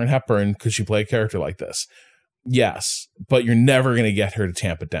Katharine Hepburn, could she play a character like this? Yes, but you're never going to get her to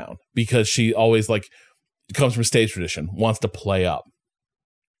tamp it down because she always comes from stage tradition, wants to play up.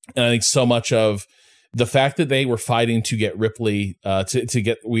 And I think so much of the fact that they were fighting to get Ripley to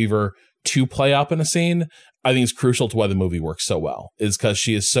get Weaver to play up in a scene, I think is crucial to why the movie works so well, is because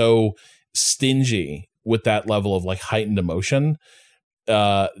she is so stingy with that level of heightened emotion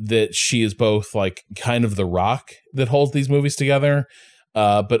that she is both kind of the rock that holds these movies together,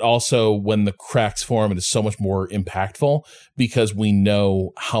 but also when the cracks form, it is so much more impactful because we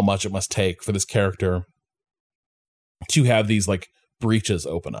know how much it must take for this character to have these breaches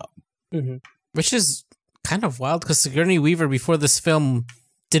open up. Mm-hmm. Which is kind of wild because Sigourney Weaver before this film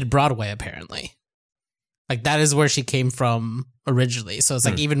did Broadway apparently. That is where she came from originally. So it's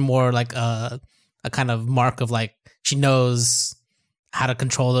even more a kind of mark of she knows how to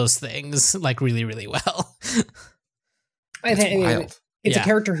control those things really, really well. I think it's a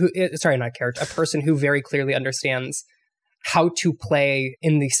character a person who very clearly understands how to play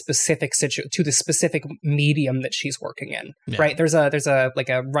in the specific to the specific medium that she's working in. Yeah. Right. There's a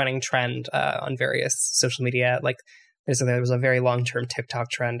running trend on various social media. There was a very long-term TikTok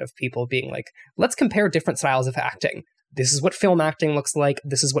trend of people being let's compare different styles of acting. This is what film acting looks like.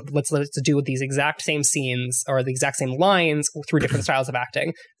 This is what let's do with these exact same scenes or the exact same lines through different styles of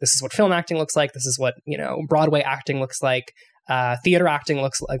acting. This is what film acting looks like. This is what, Broadway acting looks like. Theater acting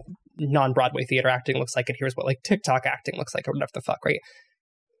looks like, non-Broadway theater acting looks like, and here's what TikTok acting looks like or whatever the fuck, right?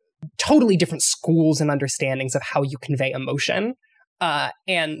 Totally different schools and understandings of how you convey emotion.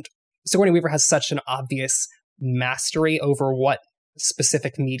 And Sigourney Weaver has such an obvious mastery over what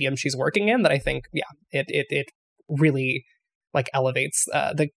specific medium she's working in that I think, it really elevates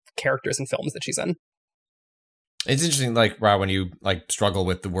the characters and films that she's in. It's interesting, Rob, when you struggle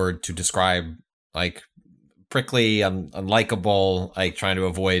with the word to describe prickly, unlikable, trying to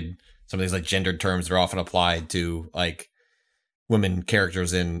avoid some of these gendered terms that are often applied to women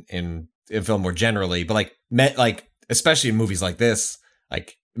characters in film more generally, but men, especially in movies like this,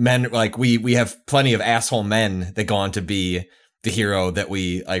 men, we have plenty of asshole men that go on to be the hero that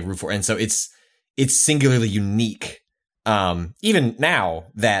we root for, and so it's singularly unique. Even now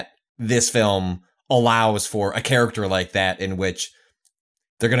that this film allows for a character like that, in which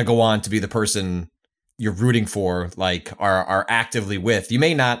they're going to go on to be the person you're rooting for, are actively with. You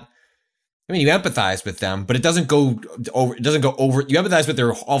may not. I mean, you empathize with them, but it doesn't go over. You empathize with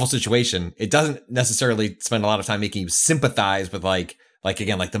their awful situation. It doesn't necessarily spend a lot of time making you sympathize with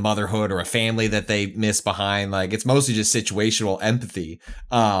again, the motherhood or a family that they miss behind. It's mostly just situational empathy.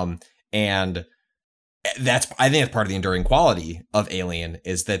 And I think that's part of the enduring quality of Alien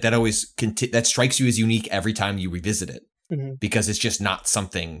is that always that strikes you as unique every time you revisit it, because it's just not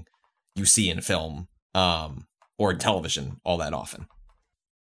something you see in film or in television all that often.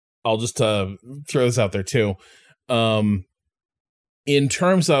 I'll just throw this out there too. In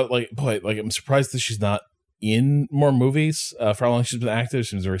terms of I'm surprised that she's not in more movies. For how long she's been active,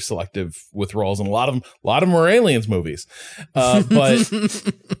 she was very selective with roles, and a lot of them were Aliens movies. But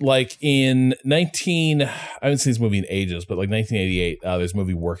in I haven't seen this movie in ages, but 1988, there's a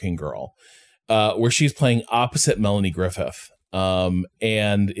movie Working Girl, where she's playing opposite Melanie Griffith, and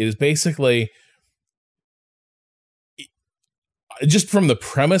it is basically. just from the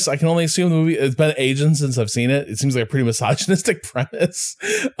premise, I can only assume the movie. It's been ages since I've seen it. It seems like a pretty misogynistic premise.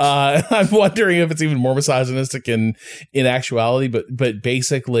 I'm wondering if it's even more misogynistic in actuality. But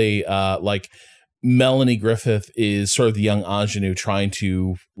basically, like Melanie Griffith is sort of the young ingenue trying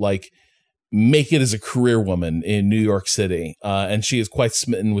to like make it as a career woman in New York City, and she is quite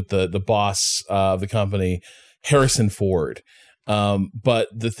smitten with the boss of the company, Harrison Ford. But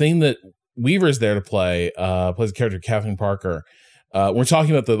the thing that Weaver's there to play, plays the character Kathleen Parker. We're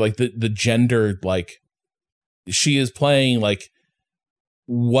talking about the gendered, like she is playing like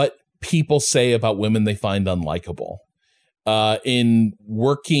what people say about women they find unlikable. In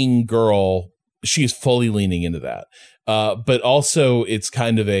Working Girl, she is fully leaning into that. But also it's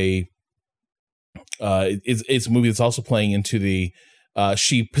kind of it's a movie that's also playing into the,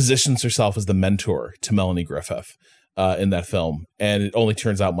 she positions herself as the mentor to Melanie Griffith. In that film, and it only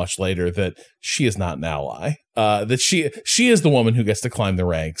turns out much later that she is not an ally. That she is the woman who gets to climb the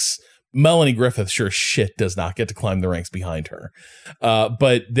ranks. Melanie Griffith sure shit does not get to climb the ranks behind her.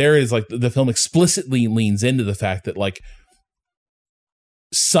 But there is like the film explicitly leans into the fact that like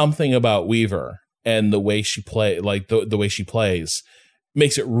something about Weaver and the way she the way she plays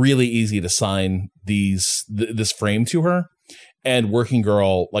makes it really easy to sign this frame to her. And Working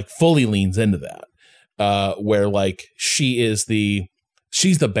Girl like fully leans into that. Where like she's the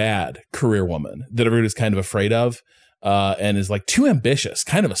bad career woman that everybody's kind of afraid of, and is like too ambitious,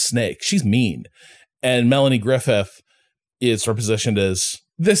 kind of a snake. She's mean. And Melanie Griffith is positioned as,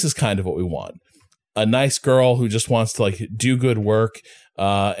 this is kind of what we want. A nice girl who just wants to like do good work,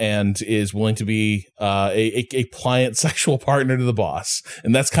 and is willing to be a pliant sexual partner to the boss.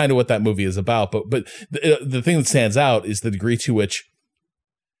 And that's kind of what that movie is about. But the thing that stands out is the degree to which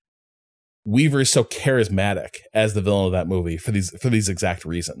Weaver is so charismatic as the villain of that movie for these exact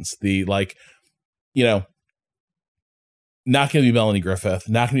reasons. The like, you know, not going to be Melanie Griffith,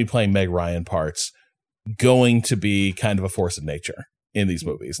 not going to be playing Meg Ryan parts, going to be kind of a force of nature in these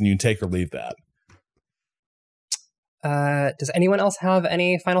movies, and you can take or leave that. Does anyone else have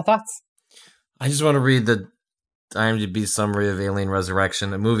any final thoughts? I just want to read the IMDb summary of Alien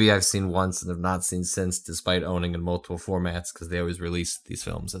Resurrection, a movie I've seen once and have not seen since, despite owning in multiple formats, because they always release these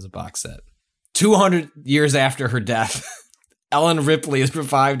films as a box set. 200 years after her death, Ellen Ripley is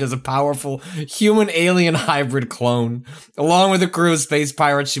revived as a powerful human-alien hybrid clone. Along with a crew of space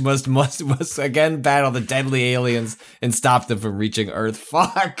pirates, she must again battle the deadly aliens and stop them from reaching Earth.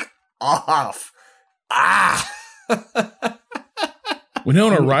 Fuck off. Ah!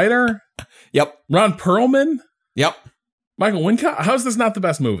 Winona Ryder? Yep. Ron Perlman? Yep. Michael Wincott? How's this not the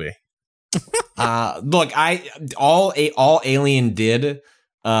best movie? Look, all Alien did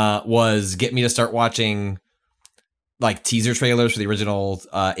was get me to start watching like teaser trailers for the original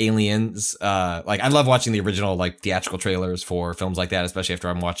Aliens. Like I love watching the original like theatrical trailers for films like that, especially after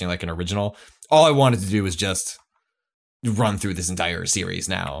I'm watching like an original. All I wanted to do was just run through this entire series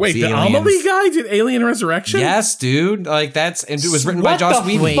now. Wait, the Amelie guy did Alien Resurrection? Yes, dude. Like and it was written by Joss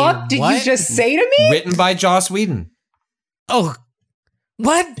Whedon. What the fuck did you just say to me? Written by Joss Whedon. Oh,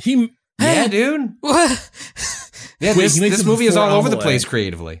 what? Yeah, dude. What? Yeah, this movie is all over the place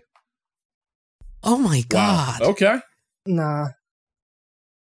creatively. Oh my god. Wow. Okay. Nah.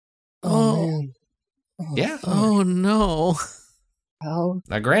 Oh. Man. Yeah. Oh no. Well,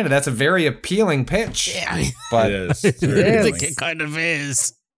 now, granted, that's a very appealing pitch. Yeah, I mean, but it is. it kind of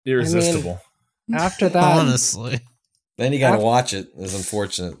is. Irresistible. I mean, after that, honestly. Then you got to watch it. It's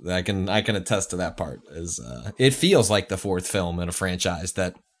unfortunate. I can attest to that part. It feels like the fourth film in a franchise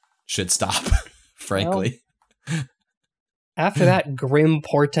that should stop, frankly. Well, after that grim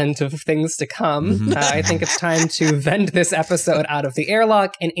portent of things to come, I think it's time to vend this episode out of the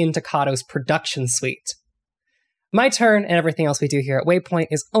airlock and into Kato's production suite. My Turn and everything else we do here at Waypoint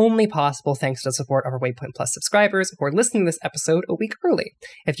is only possible thanks to the support of our Waypoint Plus subscribers who are listening to this episode a week early.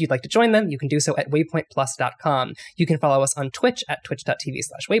 If you'd like to join them, you can do so at waypointplus.com. You can follow us on Twitch at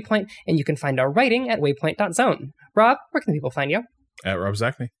twitch.tv/waypoint, and you can find our writing at waypoint.zone. Rob, where can people find you? At Rob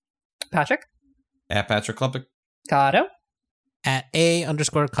Zachney. Patrick? At Patrick Klepek. Kato? At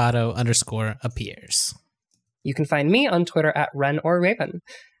A_Kato_appears. You can find me on Twitter at Ren or Raven.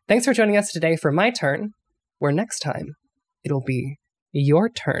 Thanks for joining us today for My Turn, where next time it'll be your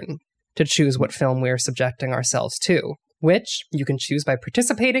turn to choose what film we're subjecting ourselves to, which you can choose by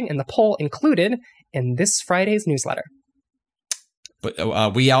participating in the poll included in this Friday's newsletter.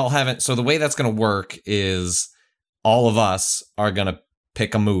 But we all haven't. So the way that's going to work is all of us are going to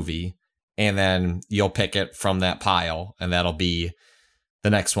pick a movie, and then you'll pick it from that pile, and that'll be the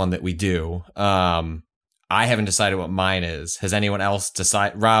next one that we do. I haven't decided what mine is. Has anyone else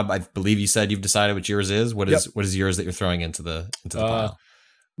decided? Rob, I believe you said you've decided what yours is. What is yours that you're throwing into the pile?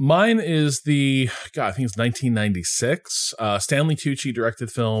 Mine is I think it's 1996 Stanley Tucci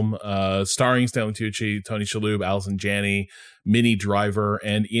directed film starring Stanley Tucci, Tony Shalhoub, Allison Janney, Minnie Driver,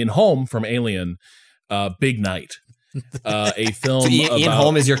 and Ian Holm from Alien. Big Night. A film. So Ian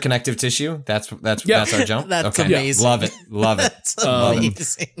Holm is your connective tissue. That's our jump. That's amazing. Love it. That's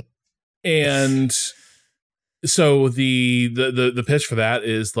amazing. And so the pitch for that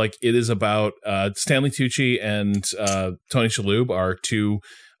is like it is about Stanley Tucci and Tony Shalhoub are two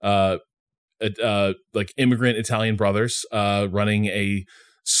like immigrant Italian brothers running a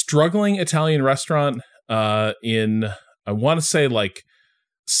struggling Italian restaurant in, I want to say, like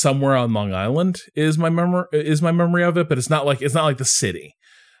somewhere on Long Island is my memory of it, but it's not like the city.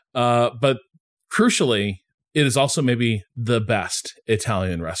 But crucially, it is also maybe the best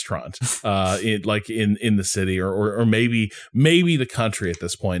Italian restaurant in the city or maybe the country at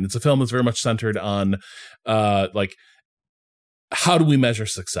this point. It's a film that's very much centered on like, how do we measure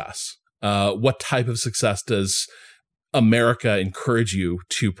success? What type of success does America encourage you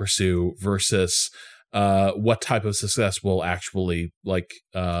to pursue versus what type of success will actually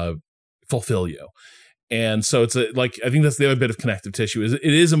fulfill you? And so it's I think that's the other bit of connective tissue.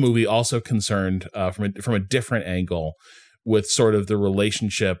 It is a movie also concerned from a different angle with sort of the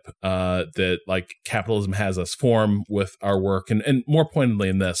relationship that like capitalism has us form with our work, and more pointedly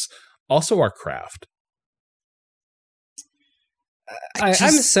in this, also our craft. I'm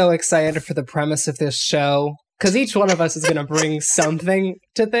so excited for the premise of this show, because each one of us is going to bring something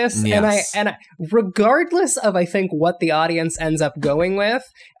to this. Yes. And I, regardless of, I think, what the audience ends up going with,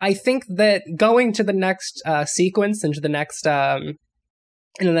 I think that going to the next sequence, into the next in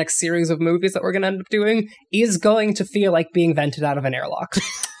the next series of movies that we're going to end up doing, is going to feel like being vented out of an airlock.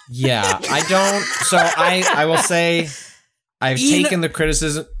 Yeah, I don't. So I will say I've taken the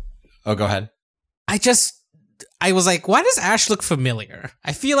criticism. Oh, go ahead. I was like, why does Ash look familiar?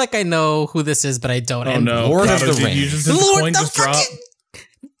 I feel like I know who this is, but I don't. Oh, no. Lord of the Rings. Lord the fucking...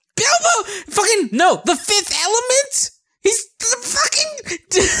 Bilbo! Fucking... No, the Fifth Element? He's the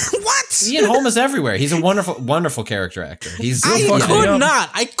fucking... What? Ian Holm is everywhere. He's a wonderful, wonderful character actor.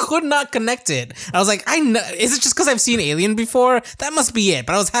 I could not connect it. I was like, I know. Is it just because I've seen Alien before? That must be it.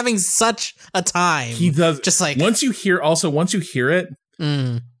 But I was having such a time. He does... Just like... Once you hear it...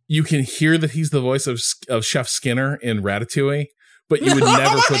 You can hear that he's the voice of Chef Skinner in Ratatouille, but you would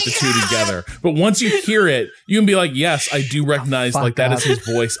never put the two together. But once you hear it, you can be like, yes, I do recognize that is his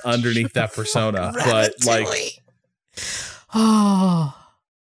voice underneath that persona. But like,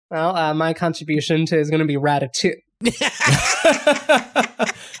 well, my contribution to is going to be Ratatouille.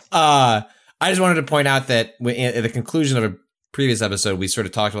 I just wanted to point out that at the conclusion of a previous episode, we sort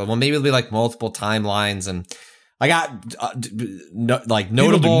of talked about, well, maybe it'll be like multiple timelines, and I got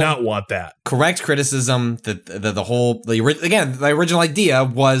notable. People do not want that. Correct criticism that the original idea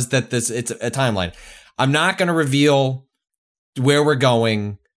was that it's a timeline. I'm not going to reveal where we're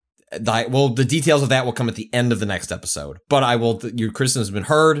going. The details of that will come at the end of the next episode. But your criticism has been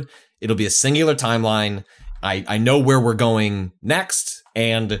heard. It'll be a singular timeline. I know where we're going next,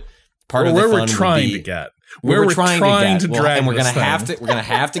 and part of the fun we're trying to get. Where we're trying to drag, and we're gonna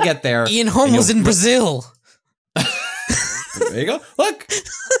have to get there. Ian Holm was in Brazil. There you go. Look,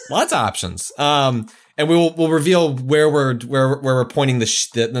 lots of options. And we'll reveal where we're pointing the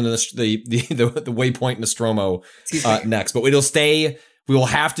waypoint Nostromo next. But it'll stay. We will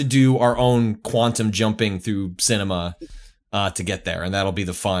have to do our own quantum jumping through cinema to get there, and that'll be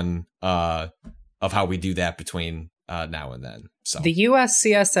the fun of how we do that between now and then. So the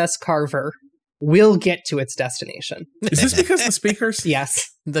USCSS Carver will get to its destination. Is this because the speakers? Yes.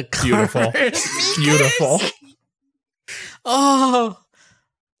 The beautiful, beautiful. Oh,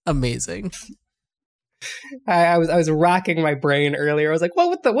 amazing! I was racking my brain earlier. I was like, what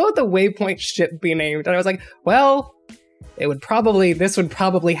would the Waypoint ship be named? And I was like, well, this would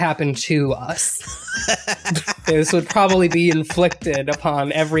probably happen to us. This would probably be inflicted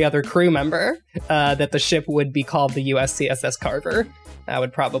upon every other crew member. That the ship would be called the USCSS Carver. That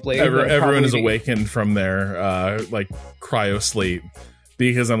would probably everyone is awakened from their cryo sleep.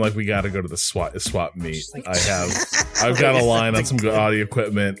 Because I'm like, we got to go to the swap meet. I've got a line on some good audio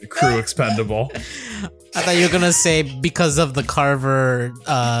equipment, crew expendable. I thought you were gonna say because of the Carver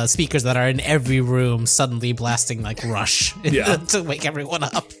speakers that are in every room suddenly blasting like Rush to wake everyone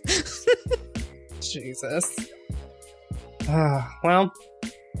up. Jesus. Well,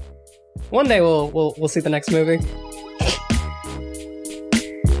 one day we'll see the next movie.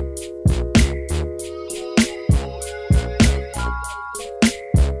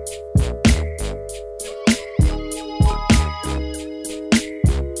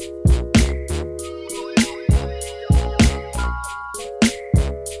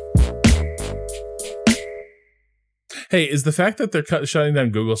 Hey, is the fact that they're shutting down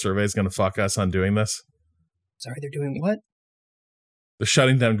Google surveys going to fuck us on doing this? Sorry, they're doing what? They're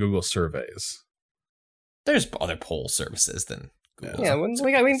shutting down Google surveys. There's other poll services than Google. Yeah, we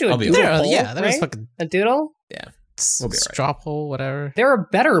can do a doodle poll, yeah, there was right? fucking a doodle. Yeah, we'll be straw right. Poll, whatever. There are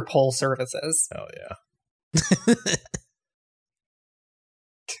better poll services. Oh yeah.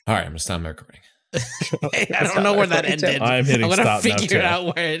 All right, I'm gonna stop my recording. I don't know where that ended. I'm hitting stop now. I'm gonna figure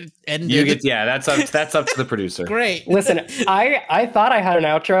out where it ended. That's up to the producer. Great. Listen, I thought I had an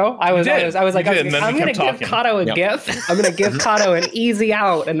outro. I was like, I'm gonna give Kato a gift. I'm gonna give Kato an easy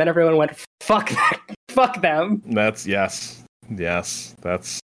out, and then everyone went, fuck them. That's yes,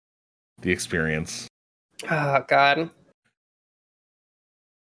 that's the experience. Oh God.